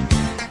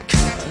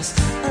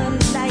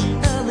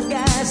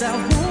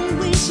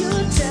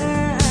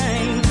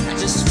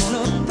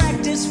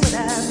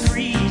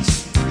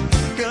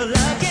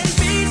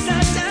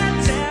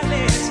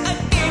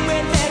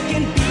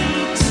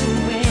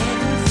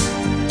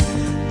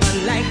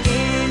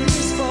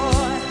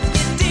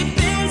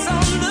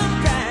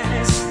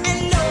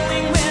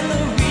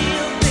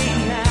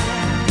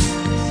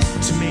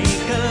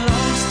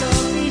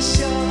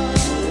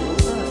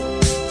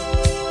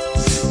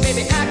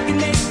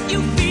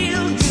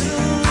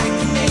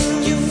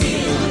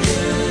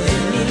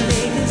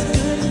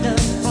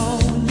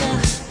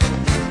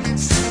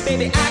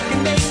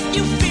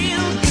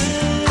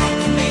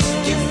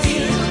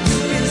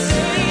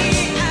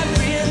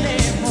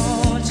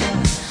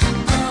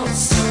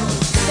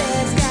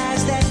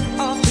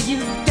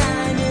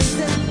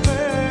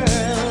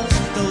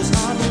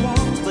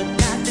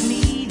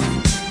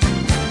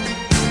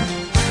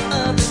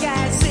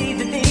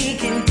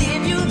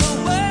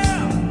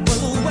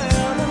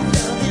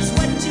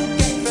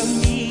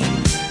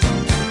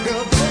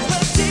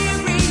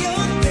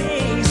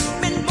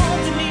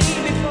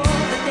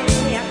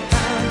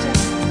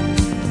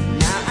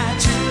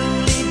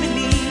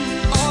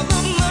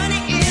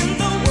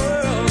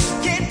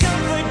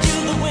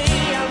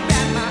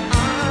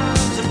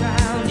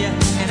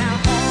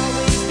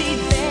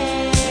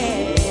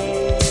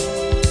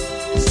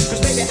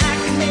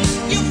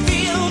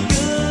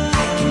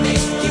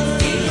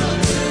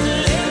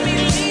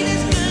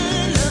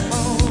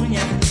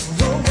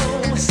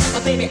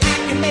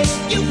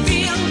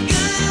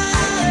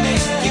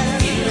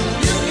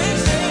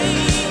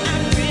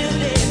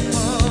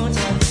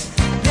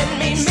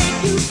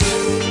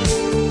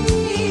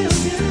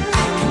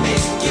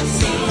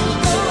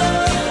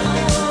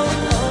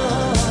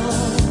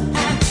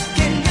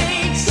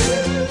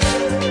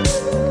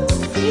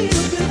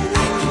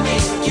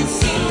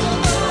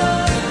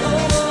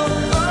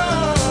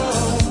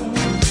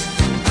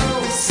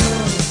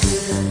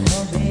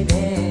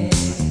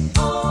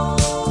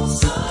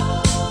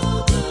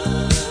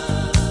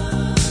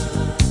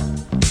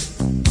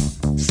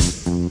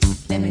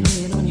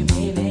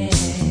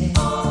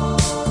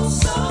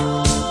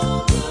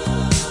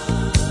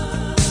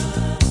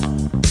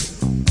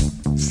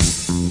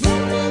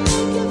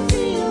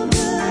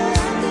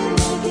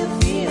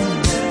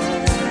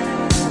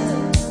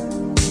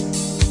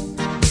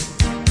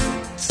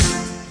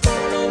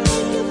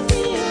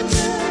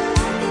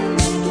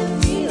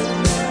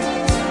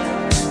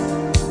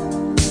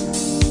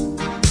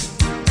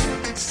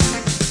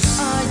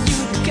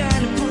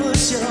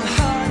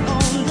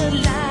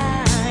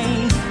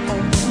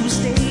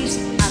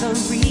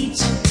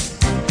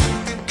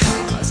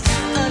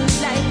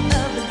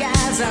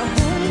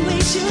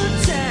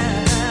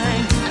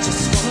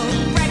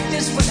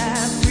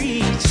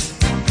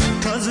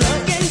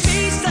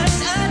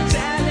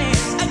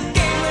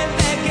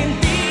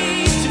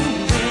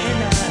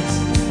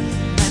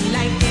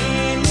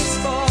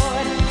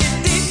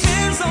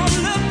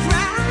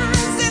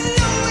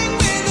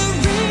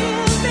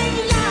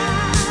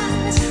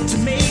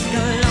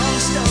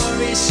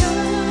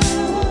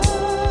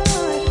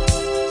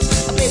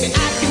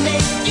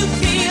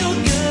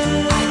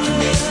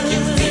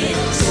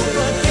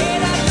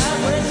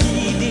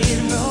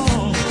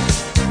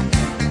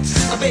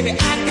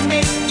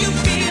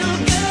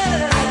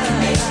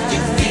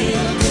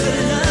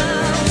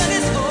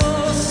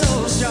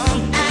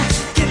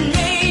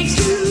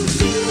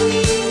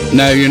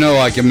Now you know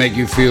I can make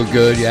you feel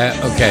good, yeah?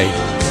 Okay.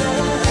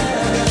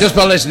 Just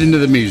by listening to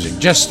the music.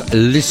 Just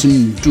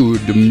listen to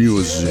the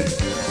music.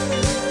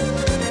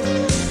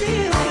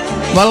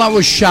 Well, that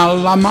was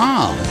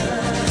Shalamar.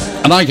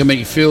 And I can make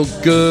you feel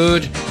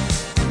good.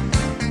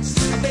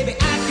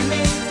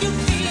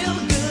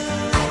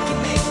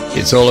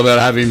 It's all about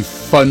having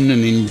fun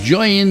and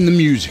enjoying the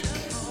music.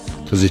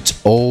 Because it's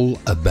all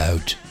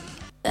about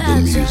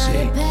the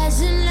music.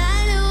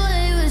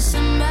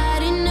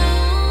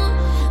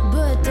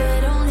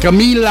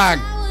 Camila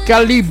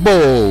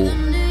Calibo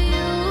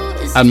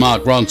and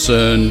Mark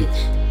Ronson.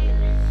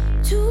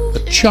 A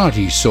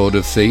charty sort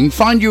of thing.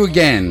 Find You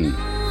Again.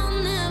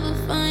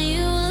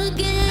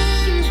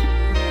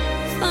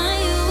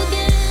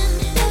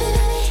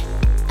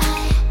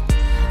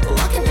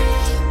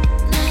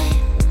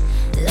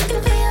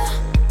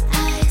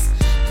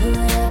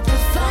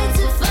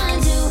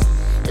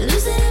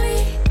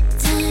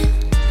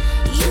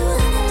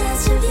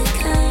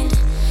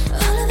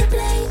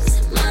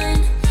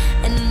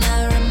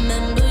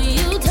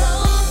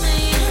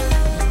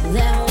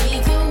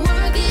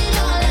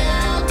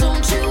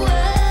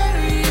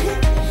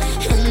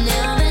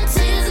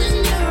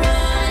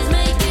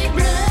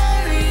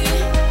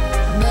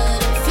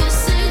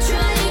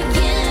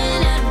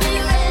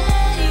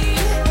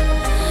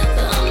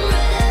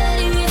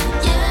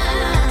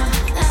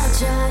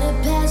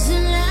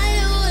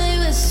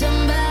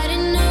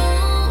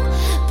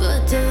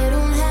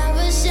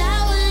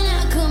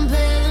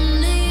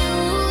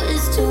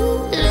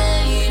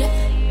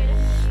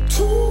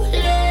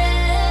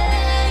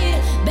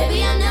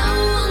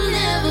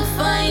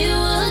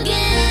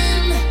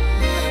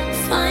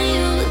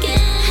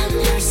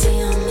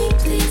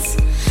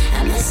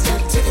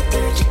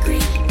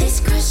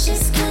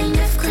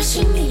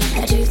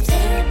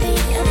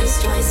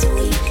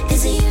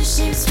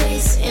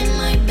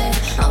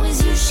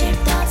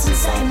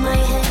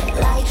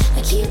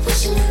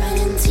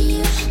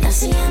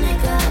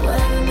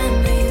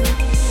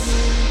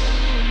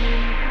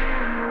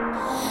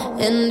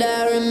 And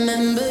I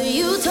remember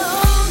you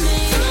told me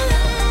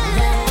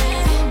that we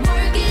could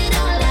work it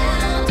all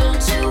out,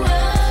 don't you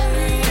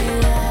worry.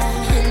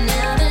 And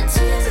now the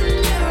tears in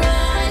your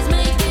eyes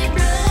make it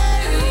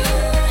blurry.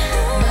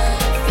 But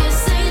if you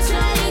say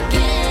try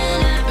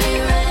again, I'll be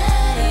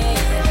ready.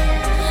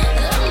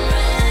 I'm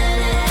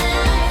ready.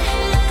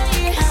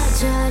 I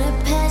try to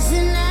pass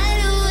the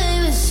night away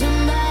with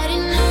somebody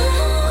new,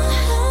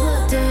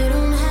 but they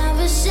don't have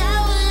a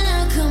shower and I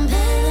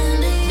compare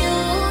them to you.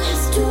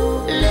 It's too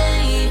late.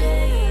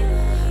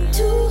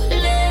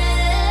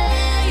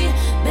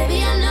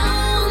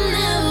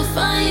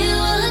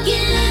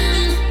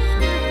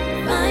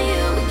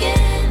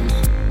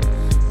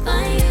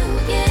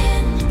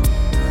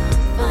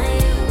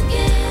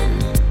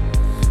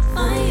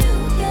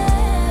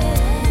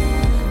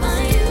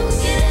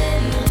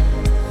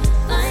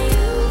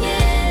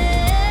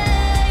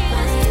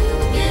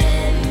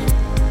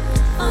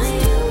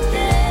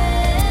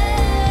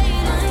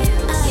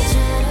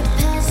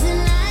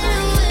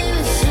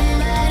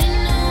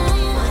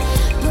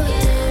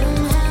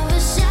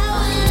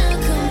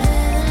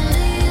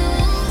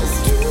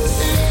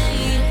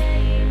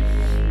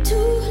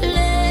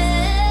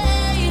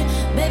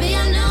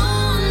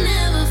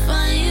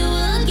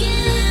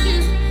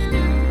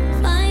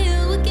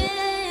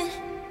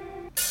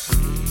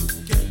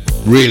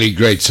 Really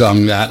great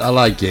song, that. I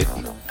like it.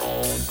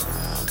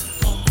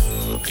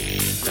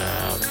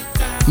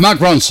 Mark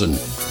Ronson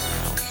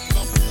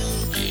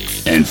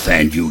and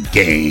Find You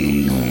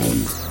Again.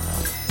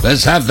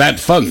 Let's have that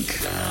funk.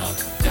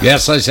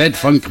 Yes, I said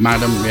funk,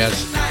 madam,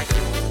 yes.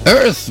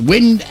 Earth,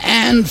 Wind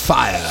and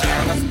Fire.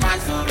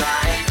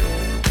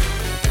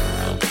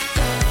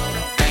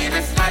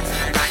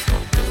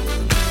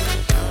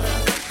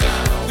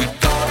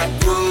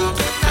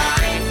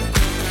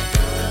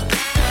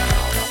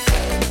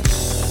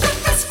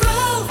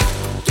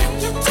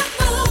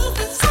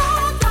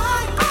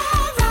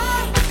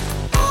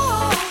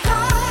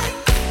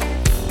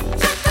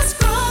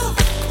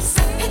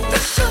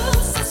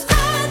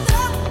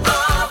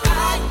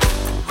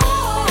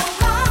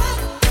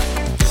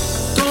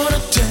 Gonna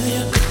tell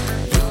you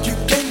what you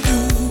can do.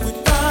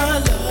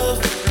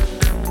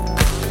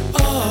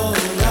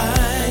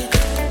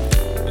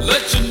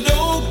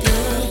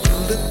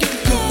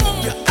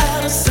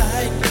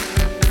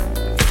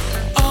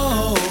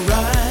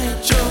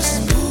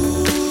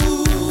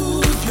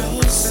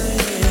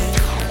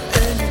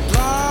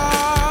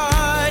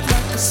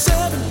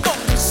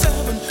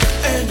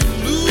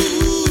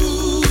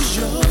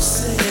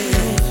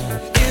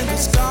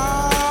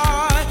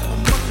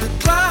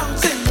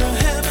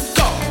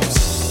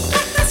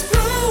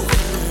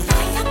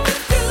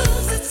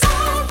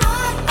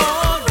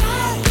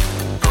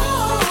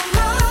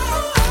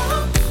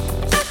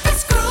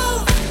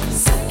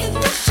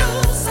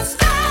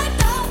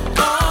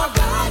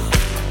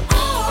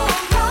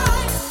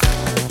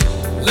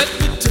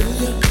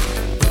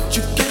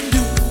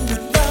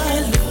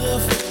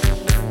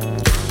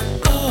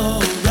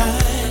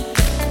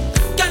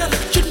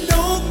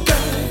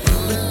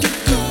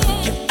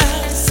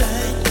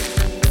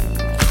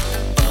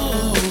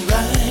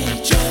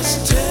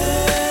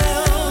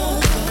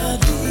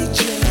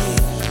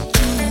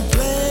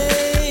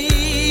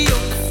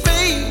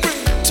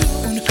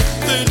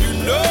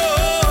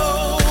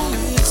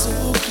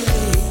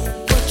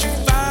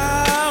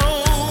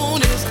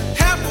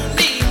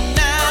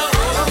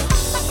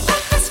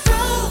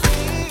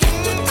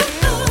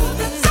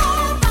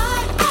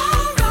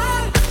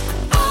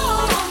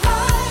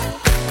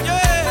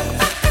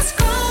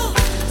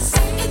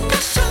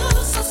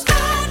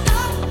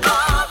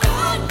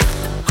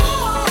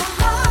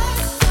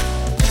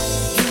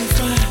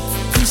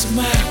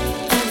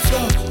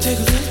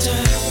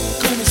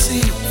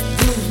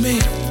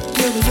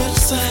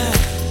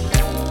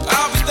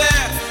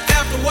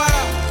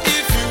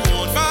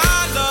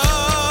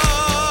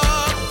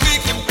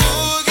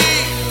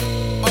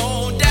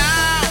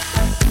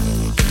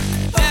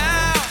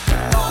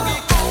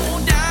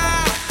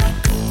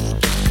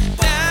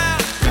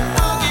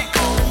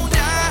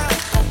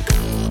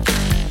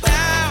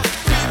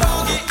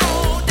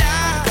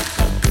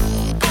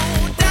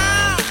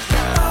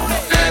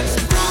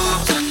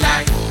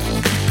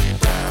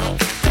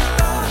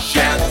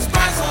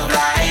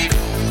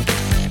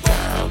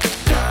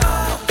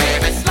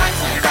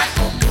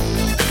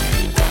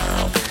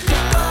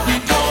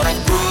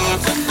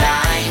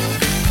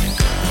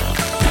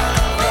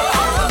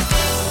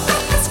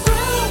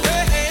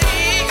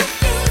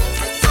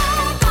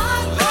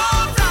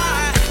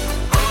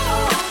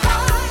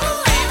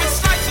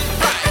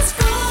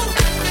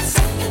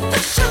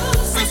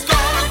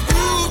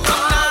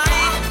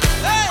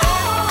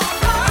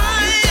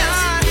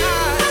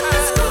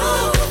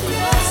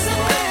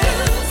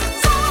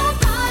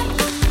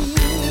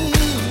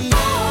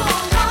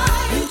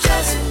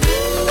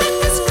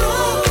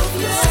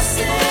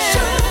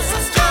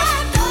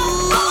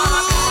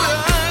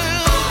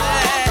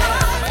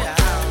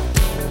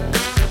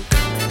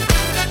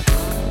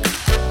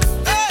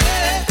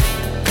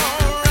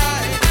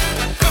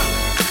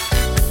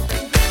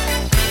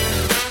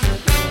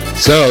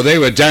 So they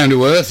were down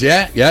to earth,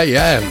 yeah.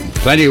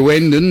 Plenty of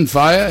wind and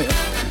fire.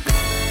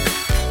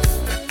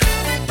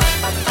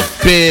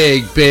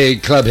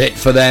 Big club hit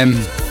for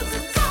them.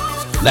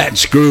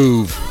 Let's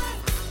groove.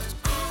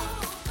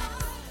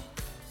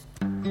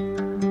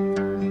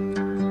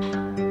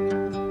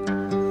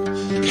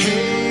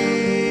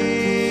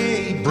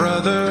 Hey,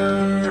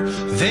 brother,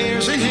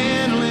 there's an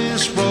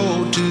endless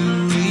road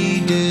to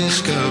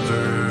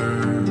rediscover.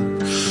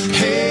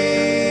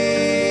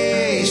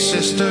 Hey,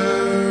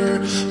 sister,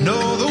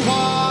 know the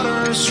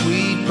water's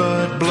sweet,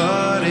 but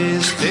blood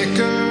is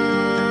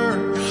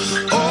thicker.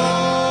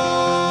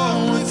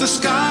 Oh, if the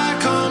sky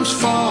comes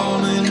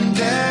falling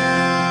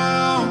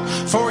down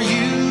for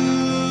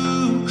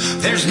you,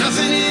 there's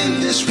nothing in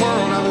this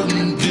world I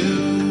wouldn't do.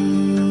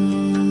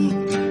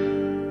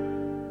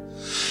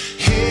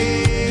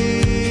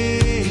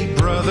 Hey,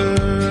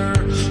 brother,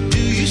 do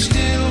you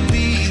still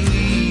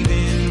believe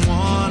in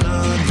one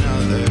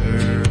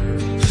another?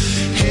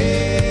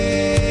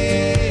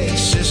 Hey,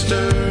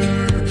 sister,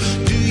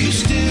 do you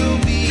still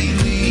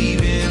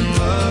believe in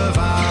love?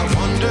 I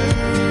wonder.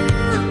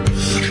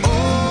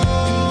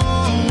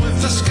 Oh,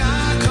 if the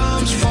sky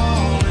comes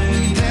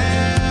falling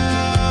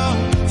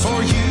down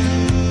for you,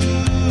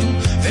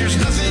 there's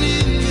nothing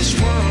in this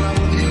world I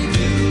wouldn't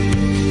do.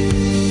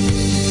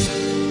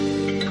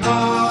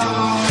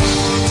 Oh,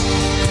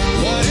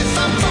 what if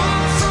I'm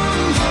far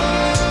from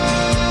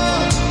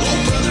home? Oh,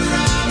 brother,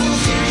 I will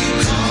hear you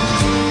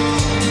call.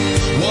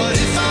 What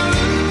if I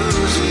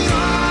lose it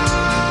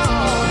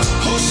all?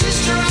 Oh,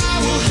 sister, I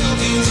will help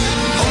you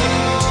out. Oh,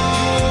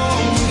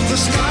 if the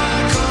sky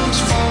comes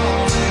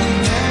falling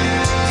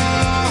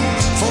down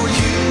for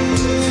you,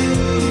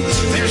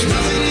 there's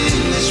nothing in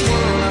this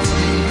world I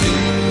wouldn't do.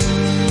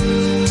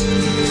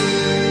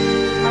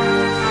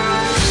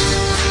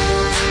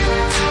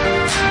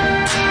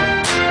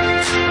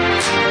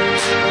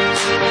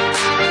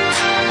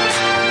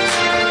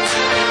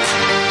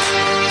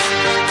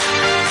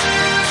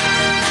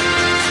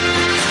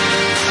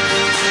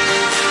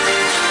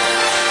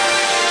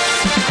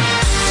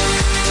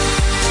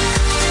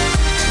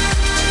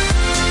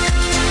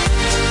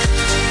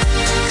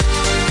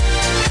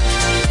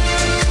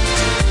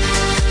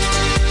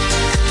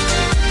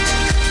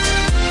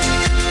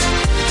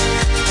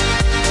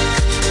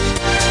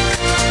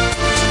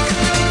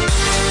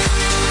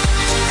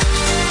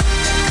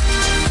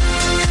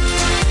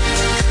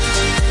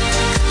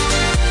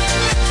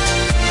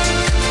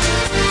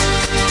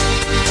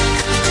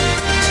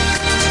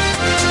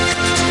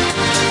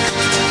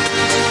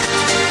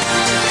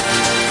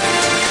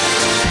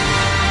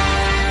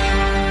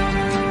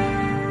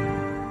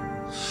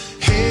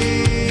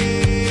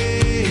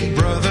 Hey,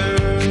 brother,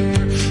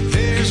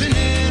 there's an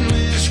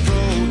endless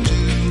road to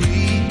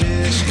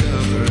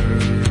rediscover.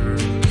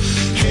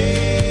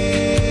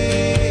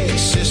 Hey,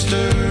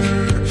 sister,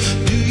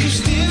 do you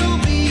still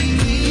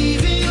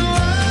believe in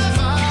love?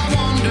 I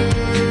wonder.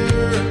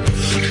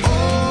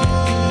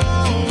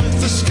 Oh, if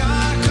the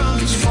sky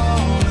comes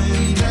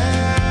falling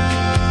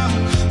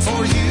down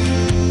for you,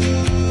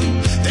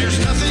 there's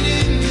nothing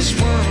in this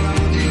world I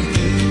wouldn't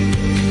do.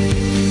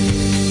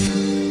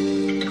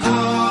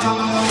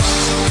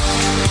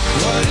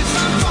 What if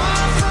I'm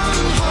far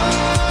from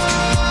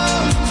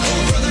home? Oh,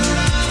 brother,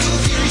 I will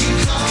hear you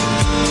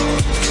call.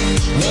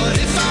 What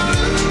if I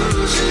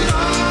lose it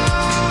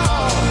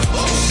all?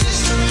 Oh,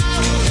 sister, I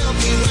will help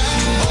you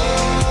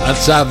out.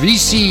 That's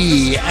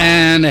Avicii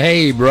and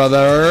Hey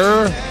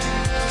Brother.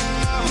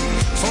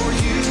 For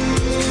you,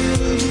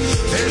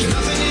 there's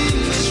nothing in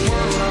this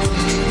world I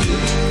wouldn't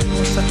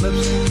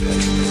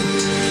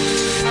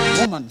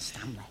do. Woman,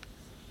 Stanley.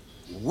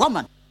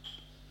 Woman.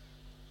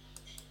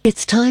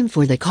 It's time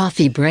for the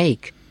coffee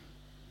break.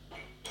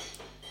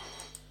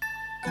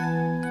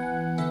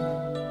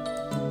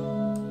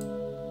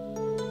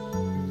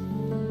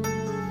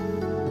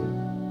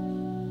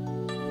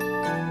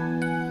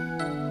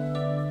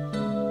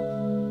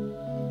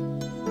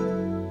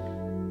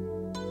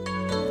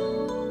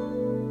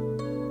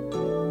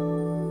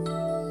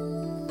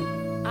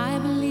 I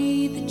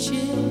believe the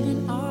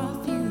children are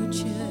our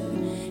future.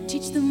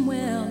 Teach them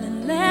well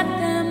and let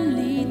them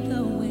lead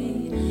the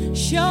way.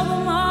 Show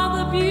them all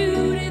the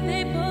beauty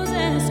they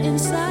possess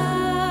inside.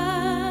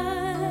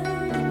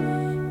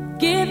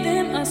 Give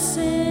them a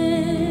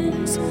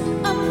sense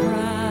of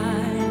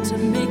pride to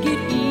make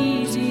it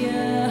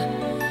easier.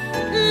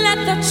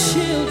 Let the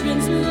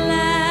children's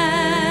laughter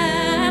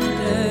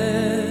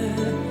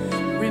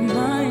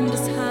remind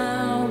us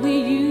how we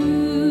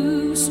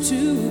used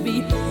to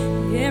be.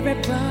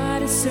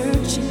 Everybody's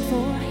searching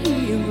for a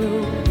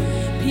hero.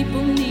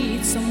 People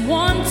need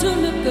someone to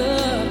look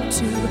up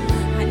to.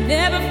 I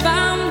never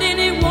found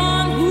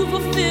anyone who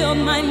fulfilled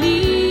my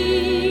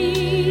needs.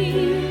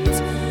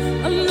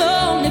 A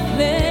lonely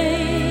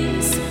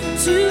place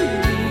to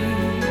be.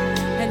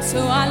 And so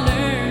I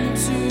learned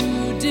to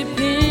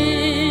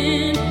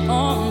depend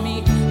on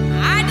me.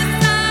 I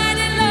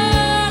decided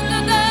long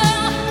ago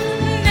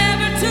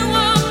never to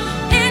walk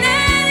in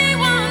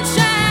anyone's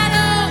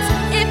shadows.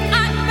 If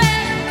I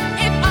fail,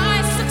 if I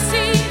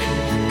succeed,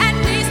 and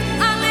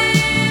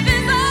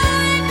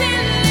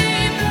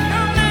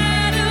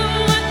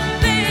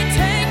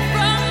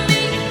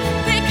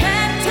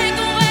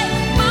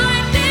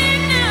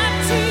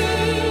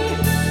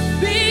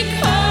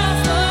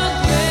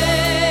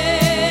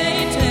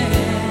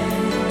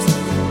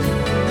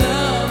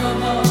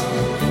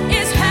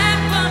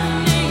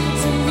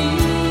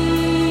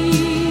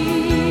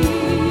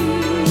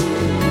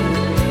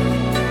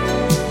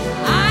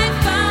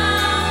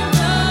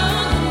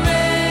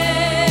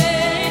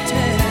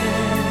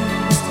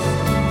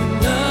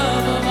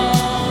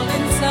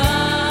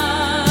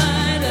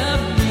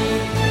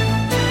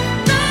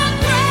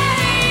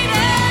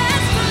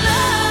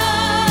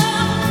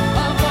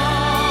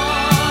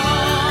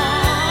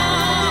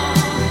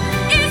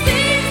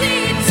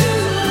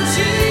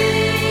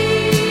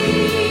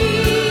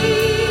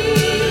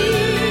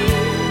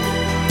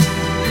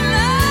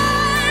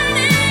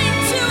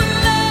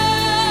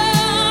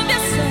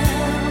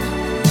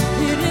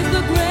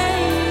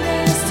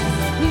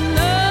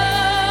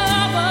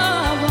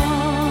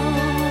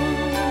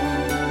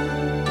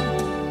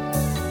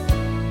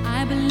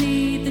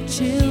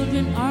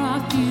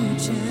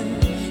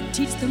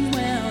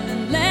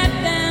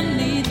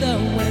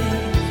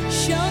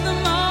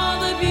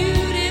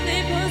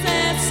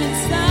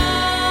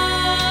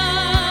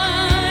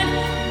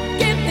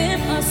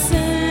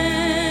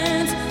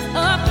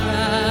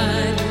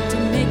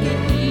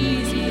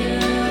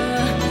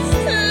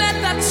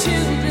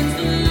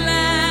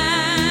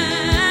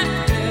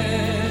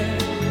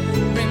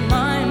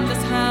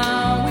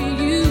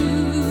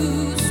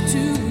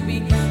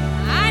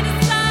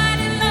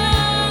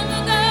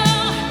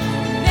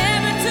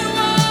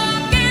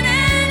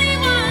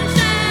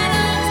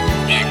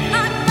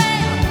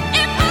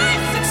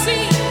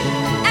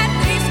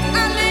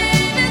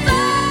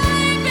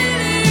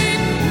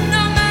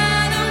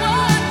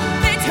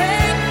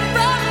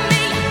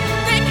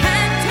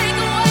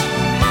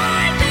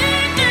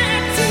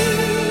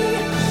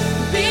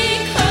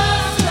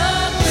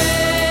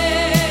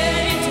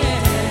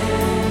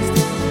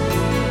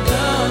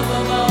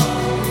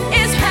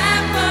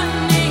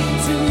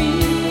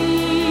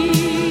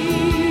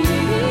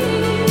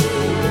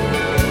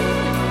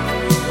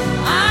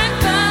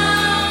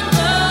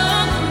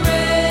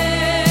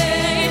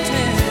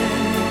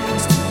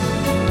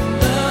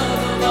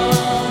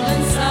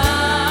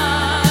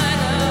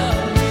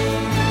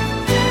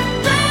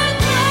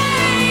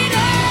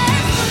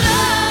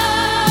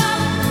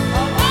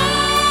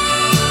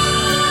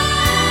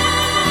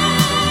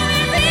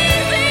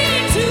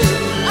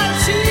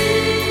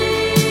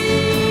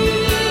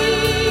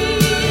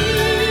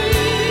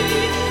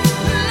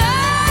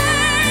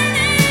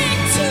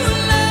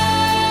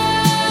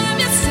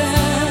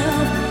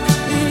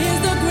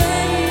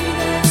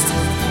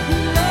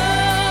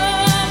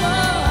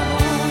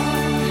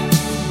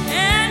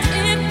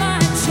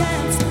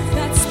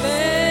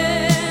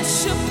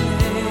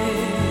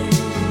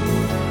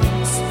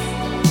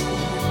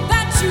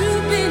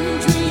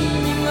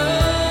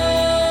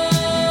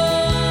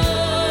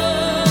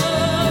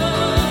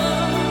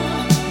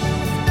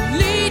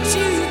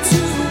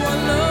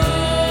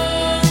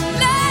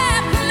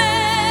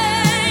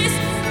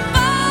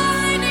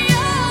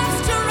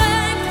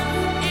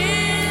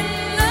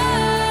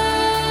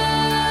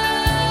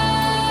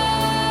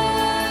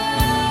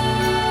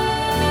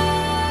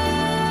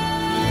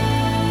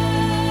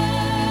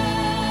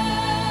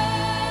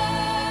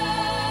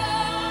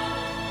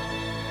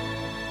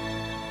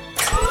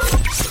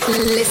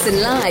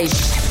Listen live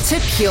to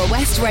Pure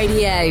West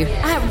Radio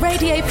at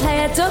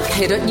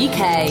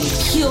radioplayer.co.uk.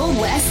 Pure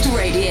West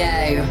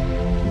Radio.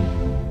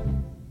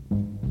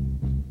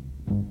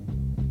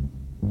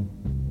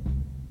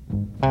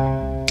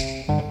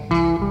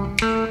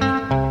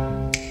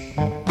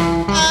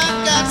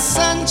 I've got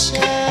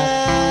sunshine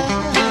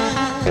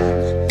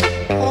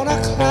on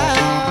a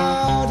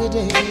cloudy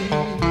day.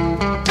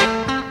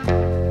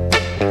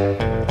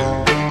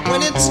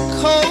 When it's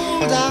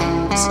cold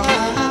outside,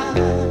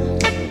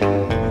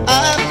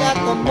 I've got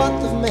the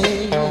month of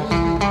May.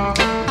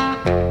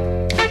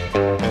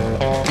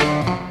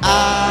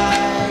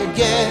 I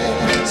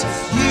guess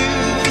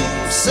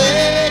you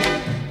say,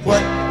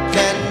 what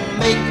can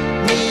make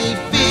me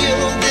feel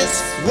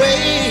this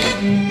way,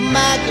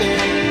 my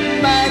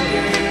girl, my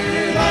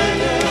girl, my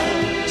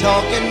girl.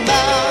 Talking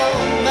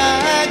about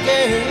my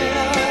girl.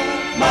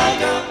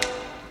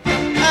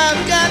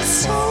 I've got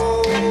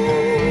so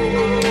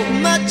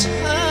much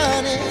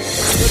honey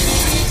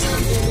to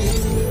be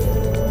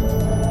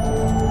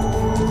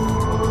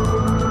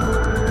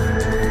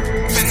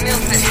From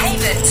Milford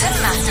Haven to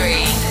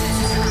Mattery.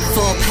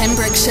 For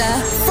Pembrokeshire,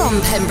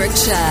 from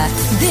Pembrokeshire,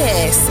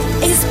 this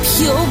is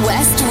Pure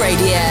West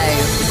Radio.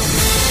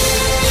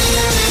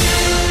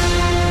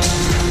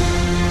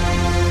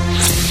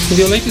 With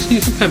your latest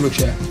news from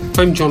Pembrokeshire,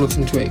 I'm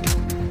Jonathan Twig.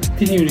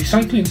 The new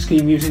recycling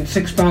scheme using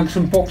 6 bags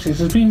and boxes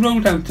has been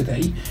rolled out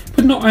today,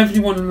 but not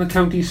everyone in the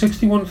county's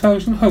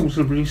 61,000 homes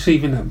will be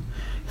receiving them.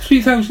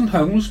 3,000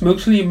 homes,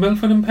 mostly in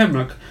Milford and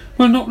Pembroke,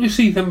 will not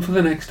receive them for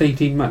the next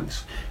 18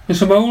 months, with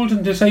some old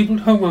and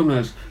disabled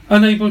homeowners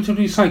unable to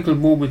recycle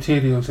more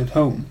materials at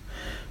home.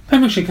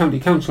 Pembrokeshire County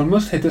Council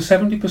must hit a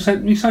 70%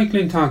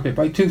 recycling target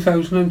by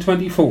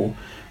 2024,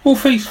 or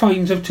face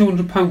fines of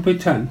 £200 per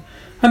tonne,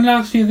 and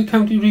last year the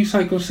county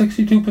recycled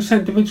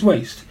 62% of its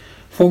waste.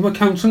 Former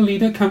council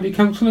leader, County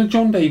Councillor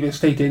John Davis,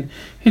 stating,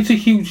 "It's a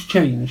huge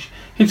change.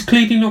 It's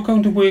clearly not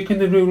going to work in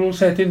the rural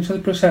settings of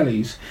the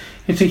Preselles.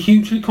 It's a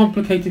hugely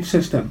complicated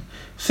system.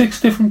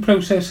 6 different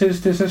processes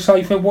to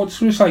decipher what's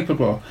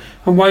recyclable,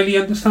 and while he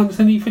understands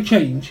the need for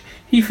change,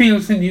 he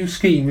feels the new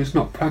scheme is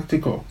not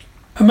practical."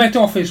 A Met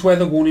Office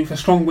weather warning for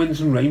strong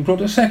winds and rain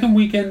brought a second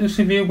weekend of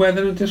severe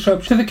weather and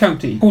disruption to the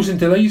county, causing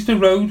delays to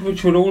road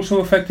which were also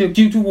affected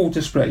due to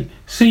water spray,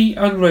 sea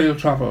and rail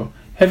travel.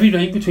 Heavy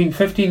rain between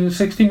 15 and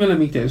 60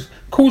 millimetres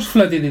caused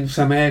flooding in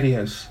some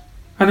areas.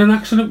 And an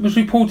accident was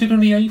reported on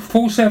the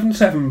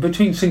A477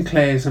 between St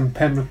Clair's and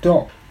Pembroke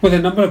Dock. With a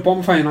number of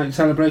bonfire night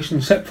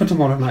celebrations set for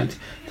tomorrow night,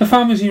 the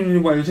Farmers Union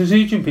in Wales is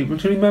urging people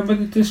to remember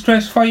that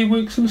distress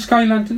fireworks and sky lanterns